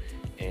people.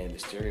 And the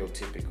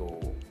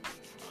stereotypical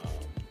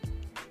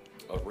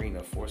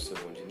arena for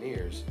civil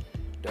engineers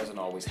doesn't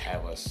always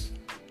have us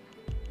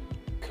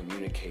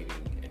communicating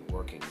and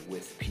working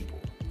with people.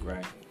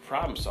 Right.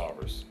 Problem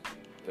solvers,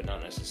 but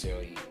not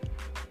necessarily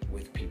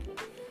with people.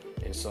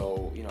 And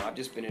so, I've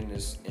just been in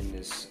this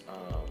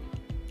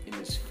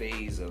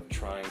phase of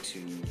trying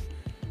to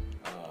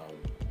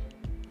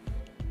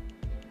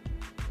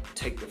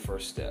take the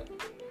first step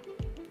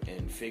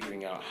and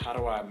figuring out, how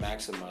do I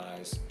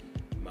maximize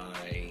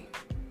my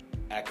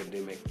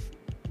academic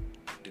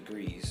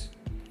degrees,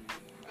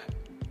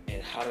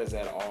 and how does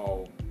that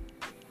all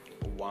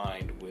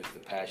wind with the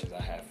passions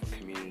I have for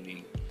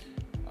community,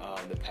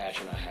 the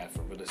passion I have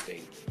for real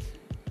estate,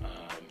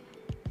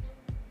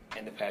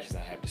 and the passions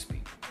I have to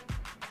speak.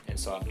 And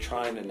so I'm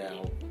trying to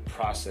now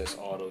process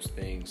all those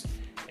things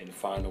and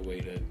find a way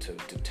to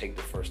take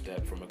the first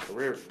step from a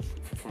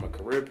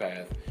career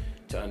path,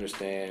 to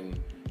understand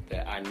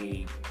that I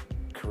need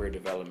career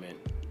development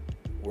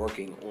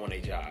working on a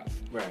job.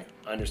 Right.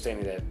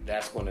 Understanding that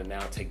that's going to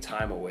now take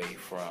time away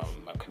from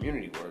my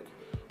community work,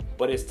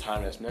 but it's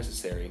time that's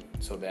necessary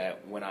so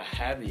that when I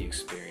have the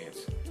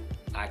experience,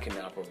 I can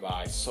now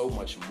provide so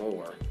much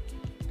more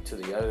to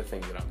the other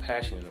things that I'm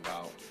passionate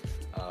about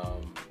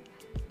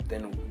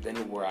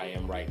than where I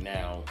am right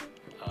now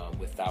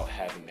without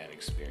having that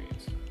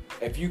experience.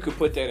 If you could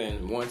put that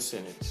in one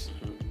sentence,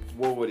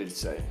 what would it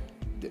say?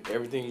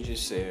 Everything you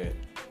just said,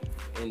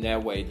 in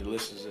that way, the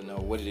listeners will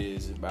know what it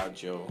is about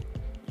Joe,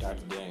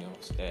 Dr.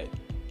 Daniels, that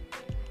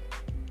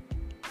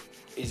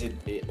is it.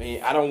 I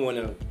mean, I don't want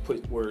to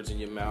put words in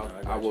your mouth.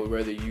 No, I would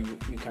rather you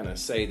kind of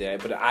say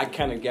that, but I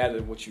kind of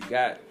gathered what you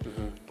got,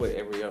 but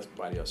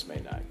everybody else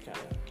may not kind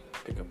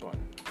of pick up on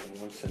it.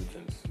 In one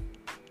sentence.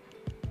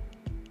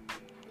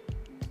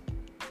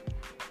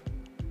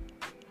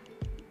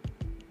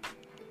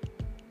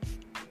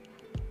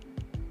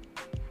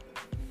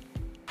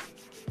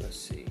 Let's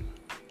see.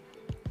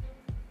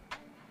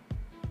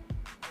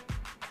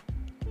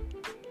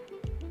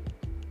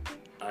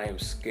 I am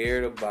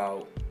scared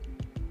about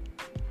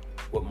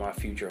what my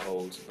future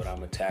holds, but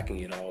I'm attacking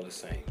it all the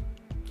same.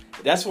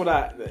 That's what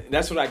I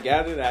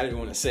gathered. I didn't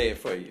want to say it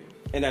for you,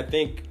 and I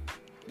think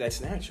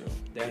that's natural.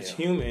 That's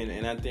human,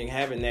 and I think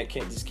having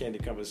this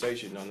candid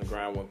conversation on the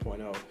Grind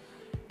 1.0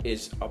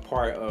 is a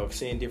part of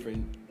seeing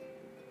different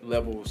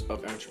levels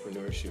of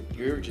entrepreneurship.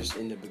 You're just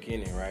in the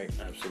beginning, right?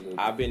 Absolutely.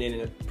 I've been in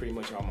it pretty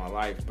much all my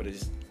life, but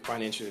it's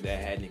financially that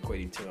hadn't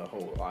equated to a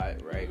whole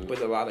lot, right? But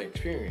a lot of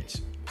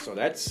experience. So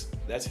that's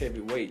heavy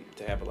weight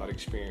to have a lot of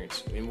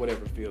experience in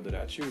whatever field that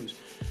I choose.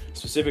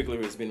 Specifically,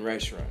 it's been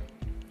restaurant,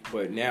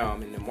 but now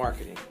I'm in the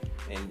marketing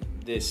and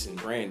this and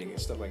branding and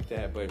stuff like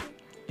that. But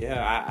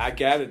yeah, I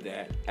gathered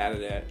that out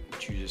of that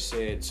what you just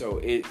said. So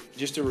it,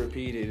 just to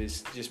repeat it,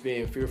 is just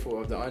being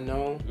fearful of the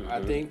unknown,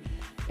 I think,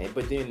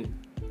 but then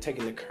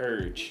taking the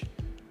courage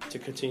to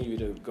continue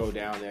to go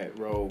down that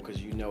road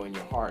because you know in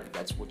your heart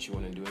that's what you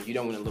want to do, and you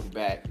don't want to look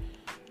back,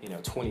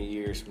 20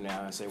 years from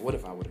now and say, what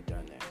if I would have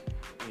done that?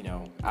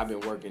 I've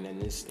been working in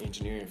this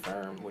engineering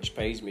firm, which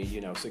pays me,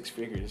 6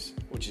 figures,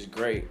 which is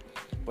great,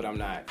 but I'm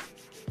not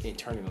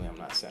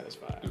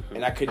satisfied.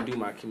 And I couldn't do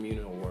my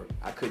communal work.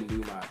 I couldn't do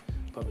my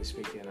public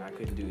speaking. I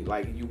couldn't do,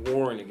 you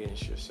warring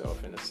against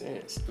yourself in a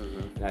sense.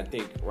 And I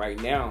think right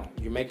now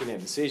you're making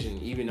that decision,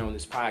 even on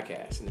this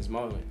podcast, in this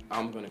moment,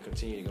 I'm going to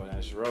continue to go down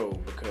this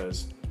road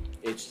because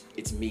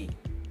it's me.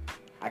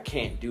 I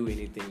can't do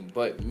anything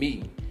but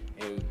me.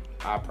 And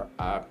I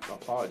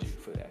applaud you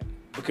for that.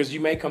 Because you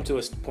may come to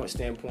a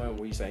standpoint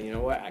where you say, you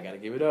know what, I got to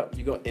give it up.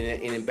 You go, and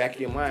in the back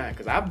of your mind,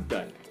 because I've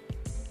done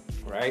it,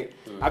 right?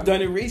 I've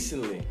done it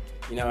recently.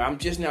 I'm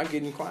just now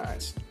getting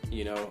clients,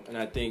 and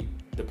I think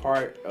the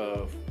part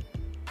of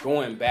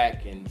going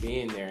back and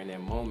being there in that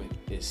moment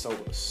is so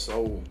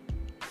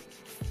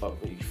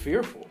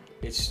fearful.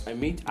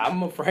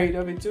 I'm afraid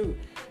of it too.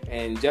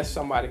 And just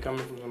somebody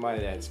coming from somebody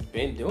that's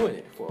been doing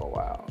it for a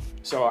while.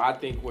 So I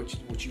think what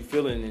you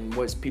feeling and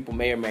what people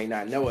may or may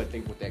not know, I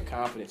think with that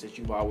confidence that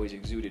you've always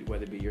exuded,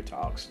 whether it be your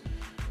talks,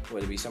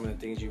 whether it be some of the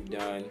things you've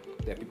done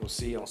that people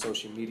see on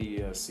social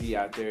media, see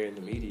out there in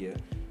the media,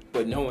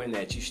 but knowing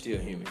that you're still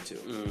human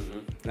too.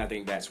 And I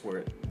think that's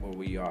where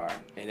we are,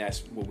 and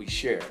that's what we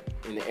share.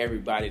 And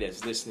everybody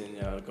that's listening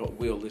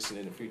will listen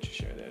in the future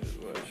share that as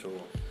well. For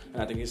sure.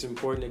 And I think it's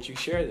important that you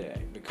share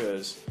that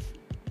because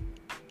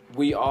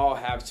we all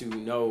have to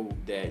know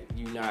that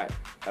you're not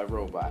a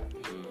robot,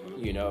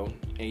 and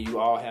we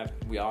all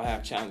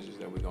have challenges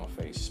that we're gonna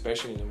face,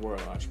 especially in the world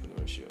of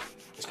entrepreneurship.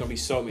 It's gonna be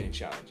so many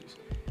challenges,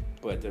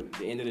 but the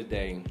end of the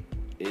day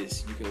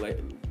is you can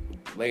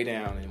lay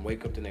down and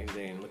wake up the next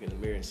day and look in the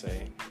mirror and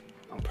say,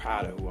 I'm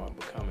proud of who I'm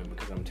becoming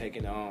because I'm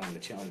taking on the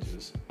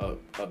challenges of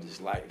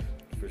this life.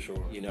 For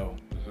sure.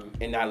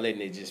 And not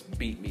letting it just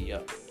beat me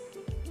up.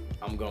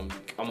 I'm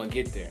gonna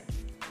get there.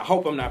 I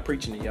hope I'm not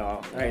preaching to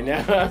y'all right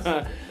now.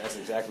 That's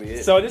exactly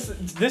it. So this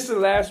is the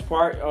last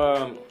part.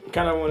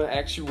 Kind of want to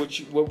ask you what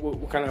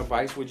kind of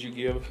advice would you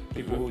give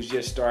people who's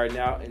just starting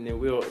out, and then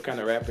we'll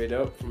kind of wrap it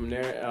up from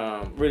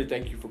there. Really,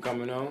 thank you for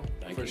coming on.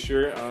 Thank you.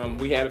 Sure.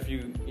 We had a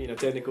few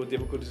technical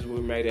difficulties, but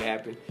we made it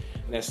happen,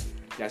 and that's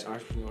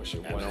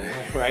entrepreneurship 101,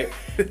 right?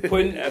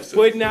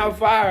 Putting out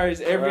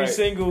fires every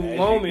single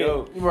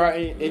moment,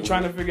 right? And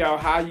trying to figure out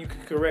how you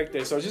can correct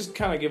that. So just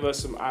kind of give us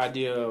some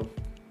idea of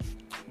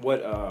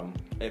what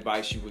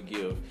advice you would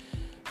give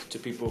to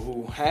people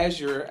who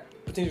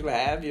potentially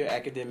have your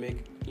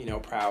academic,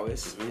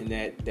 prowess in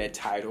that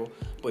title,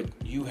 but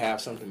you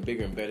have something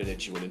bigger and better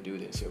that you want to do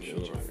this your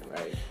future,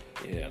 right?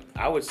 Yeah,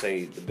 I would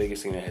say the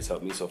biggest thing that has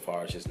helped me so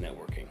far is just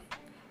networking,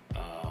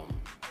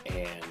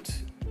 and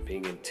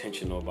being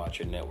intentional about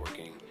your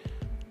networking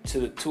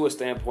to a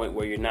standpoint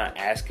where you're not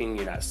asking,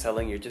 you're not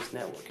selling, you're just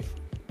networking.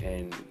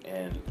 And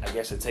I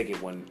guess to take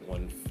it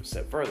one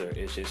step further,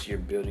 it's just you're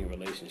building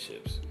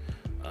relationships.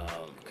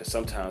 Because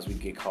sometimes we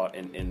get caught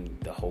in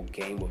the whole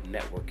game of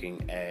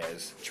networking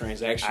as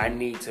transaction. I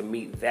need to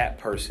meet that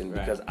person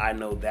because I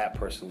know that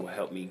person will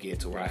help me get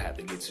to where I have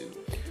to get to.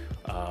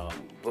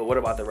 But what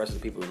about the rest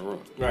of the people in the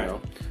room? Right.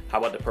 How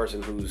about the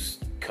person who's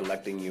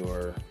collecting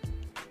your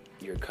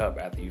your cup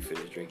after you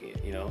finish drinking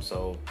it, you know?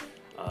 So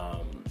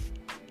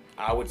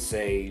I would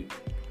say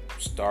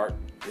start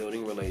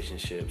building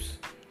relationships.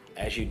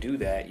 As you do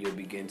that, you'll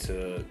begin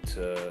to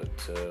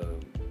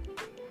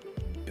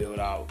build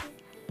out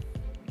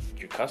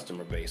your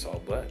customer base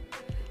all but.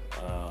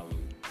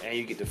 And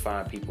you get to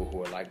find people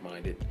who are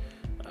like-minded,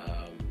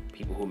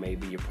 people who may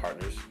be your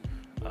partners,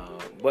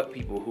 but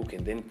people who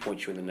can then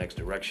point you in the next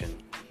direction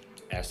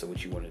as to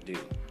what you want to do.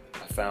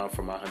 I found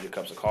from my 100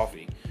 cups of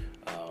coffee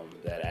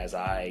that as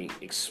I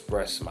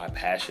express my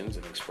passions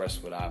and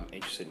express what I'm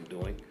interested in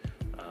doing,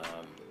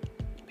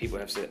 people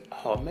have said,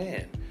 oh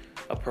man,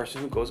 a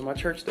person who goes to my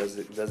church does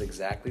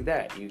exactly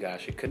that. You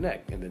guys should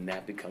connect. And then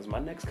that becomes my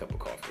next cup of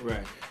coffee.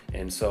 Right.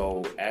 And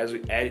so as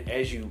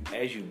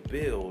you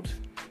build,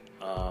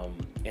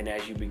 and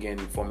as you begin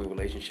forming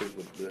relationships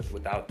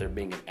without there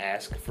being an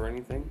ask for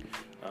anything,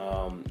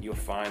 you'll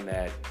find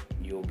that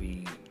you'll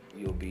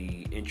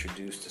be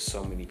introduced to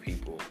so many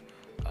people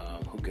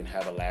who can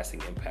have a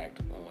lasting impact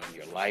on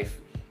your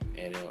life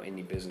and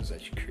any business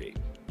that you create.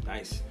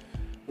 Nice.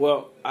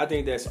 Well, I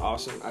think that's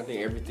awesome. I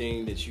think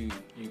everything that you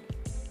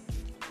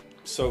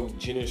so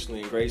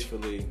generously and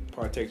gracefully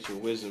partake your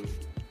wisdom,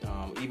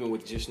 even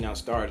with just now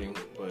starting,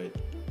 but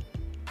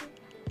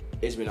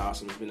it's been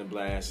awesome. It's been a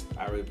blast.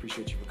 I really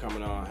appreciate you for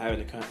coming on,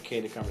 having the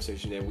candid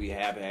conversation that we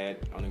have had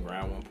on the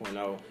Grind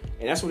 1.0.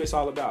 And that's what it's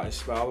all about.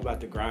 It's all about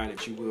the grind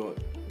that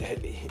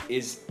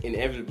is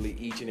inevitably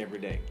each and every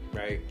day,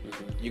 right?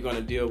 Mm-hmm. You're going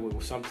to deal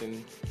with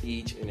something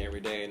each and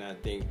every day. And I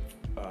think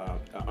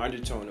an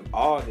undertone of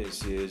all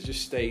this is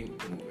just stay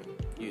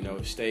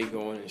moving, stay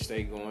going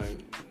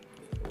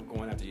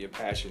after your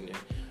passion. And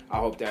I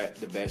hope that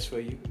the best for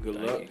you. Good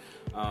luck.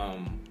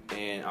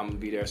 And I'm gonna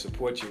be there to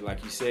support you.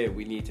 Like you said,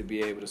 we need to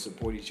be able to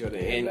support each other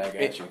and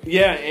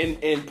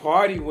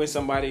party when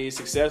somebody is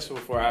successful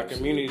for our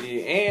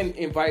community, and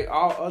invite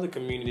all other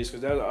communities, because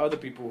there are other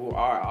people who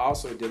are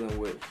also dealing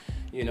with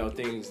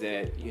things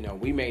that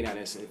we may not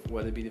necessarily,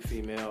 whether it be the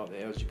female, the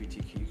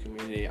LGBTQ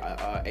community,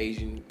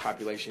 Asian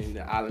population,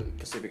 the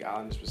Pacific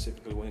Islanders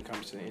specifically when it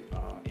comes to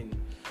in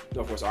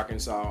Northwest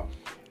Arkansas,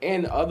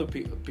 and other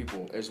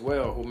people as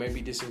well who may be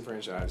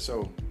disenfranchised.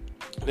 So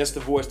that's the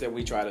voice that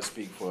we try to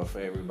speak for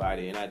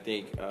everybody. And I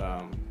think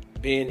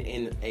being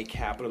in a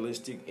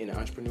capitalistic and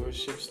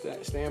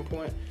entrepreneurship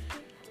standpoint,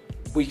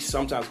 we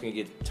sometimes can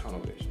get tunnel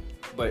vision.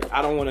 But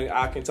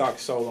I can talk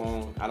so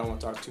long. I don't want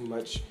to talk too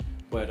much.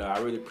 But I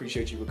really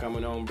appreciate you for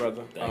coming on,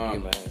 brother. Thank you,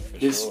 man.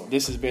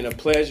 This has been a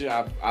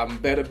pleasure. I'm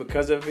better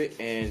because of it.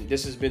 And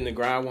this has been the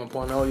Grind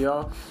 1.0,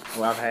 y'all.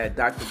 Well, I've had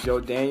Dr. Joe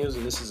Daniels,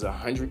 and this is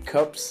 100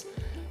 Cups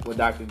with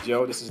Dr.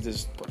 Joe. This is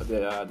this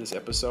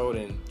episode.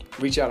 And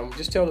reach out.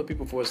 Just tell the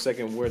people for a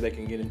second where they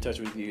can get in touch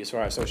with you as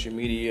far as social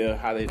media,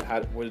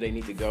 where do they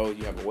need to go.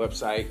 You have a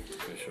website,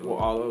 well,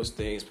 all those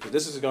things. Because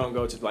this is going to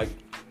go to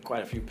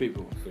quite a few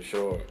people. For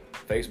sure.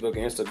 Facebook,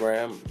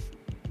 Instagram,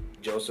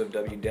 Joseph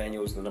W.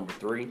 Daniels, the number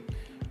 3.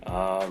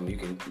 You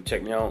can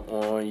check me out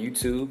on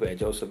YouTube at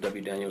Joseph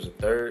W. Daniels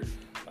III.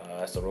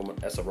 That's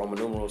a Roman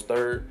numerals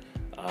 3rd.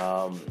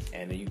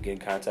 And then you can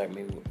contact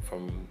me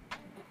from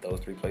those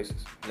 3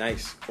 places.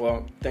 Nice.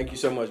 Well, thank you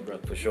so much,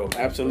 brother. For sure.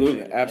 Man.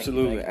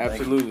 Absolutely. Thank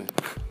you.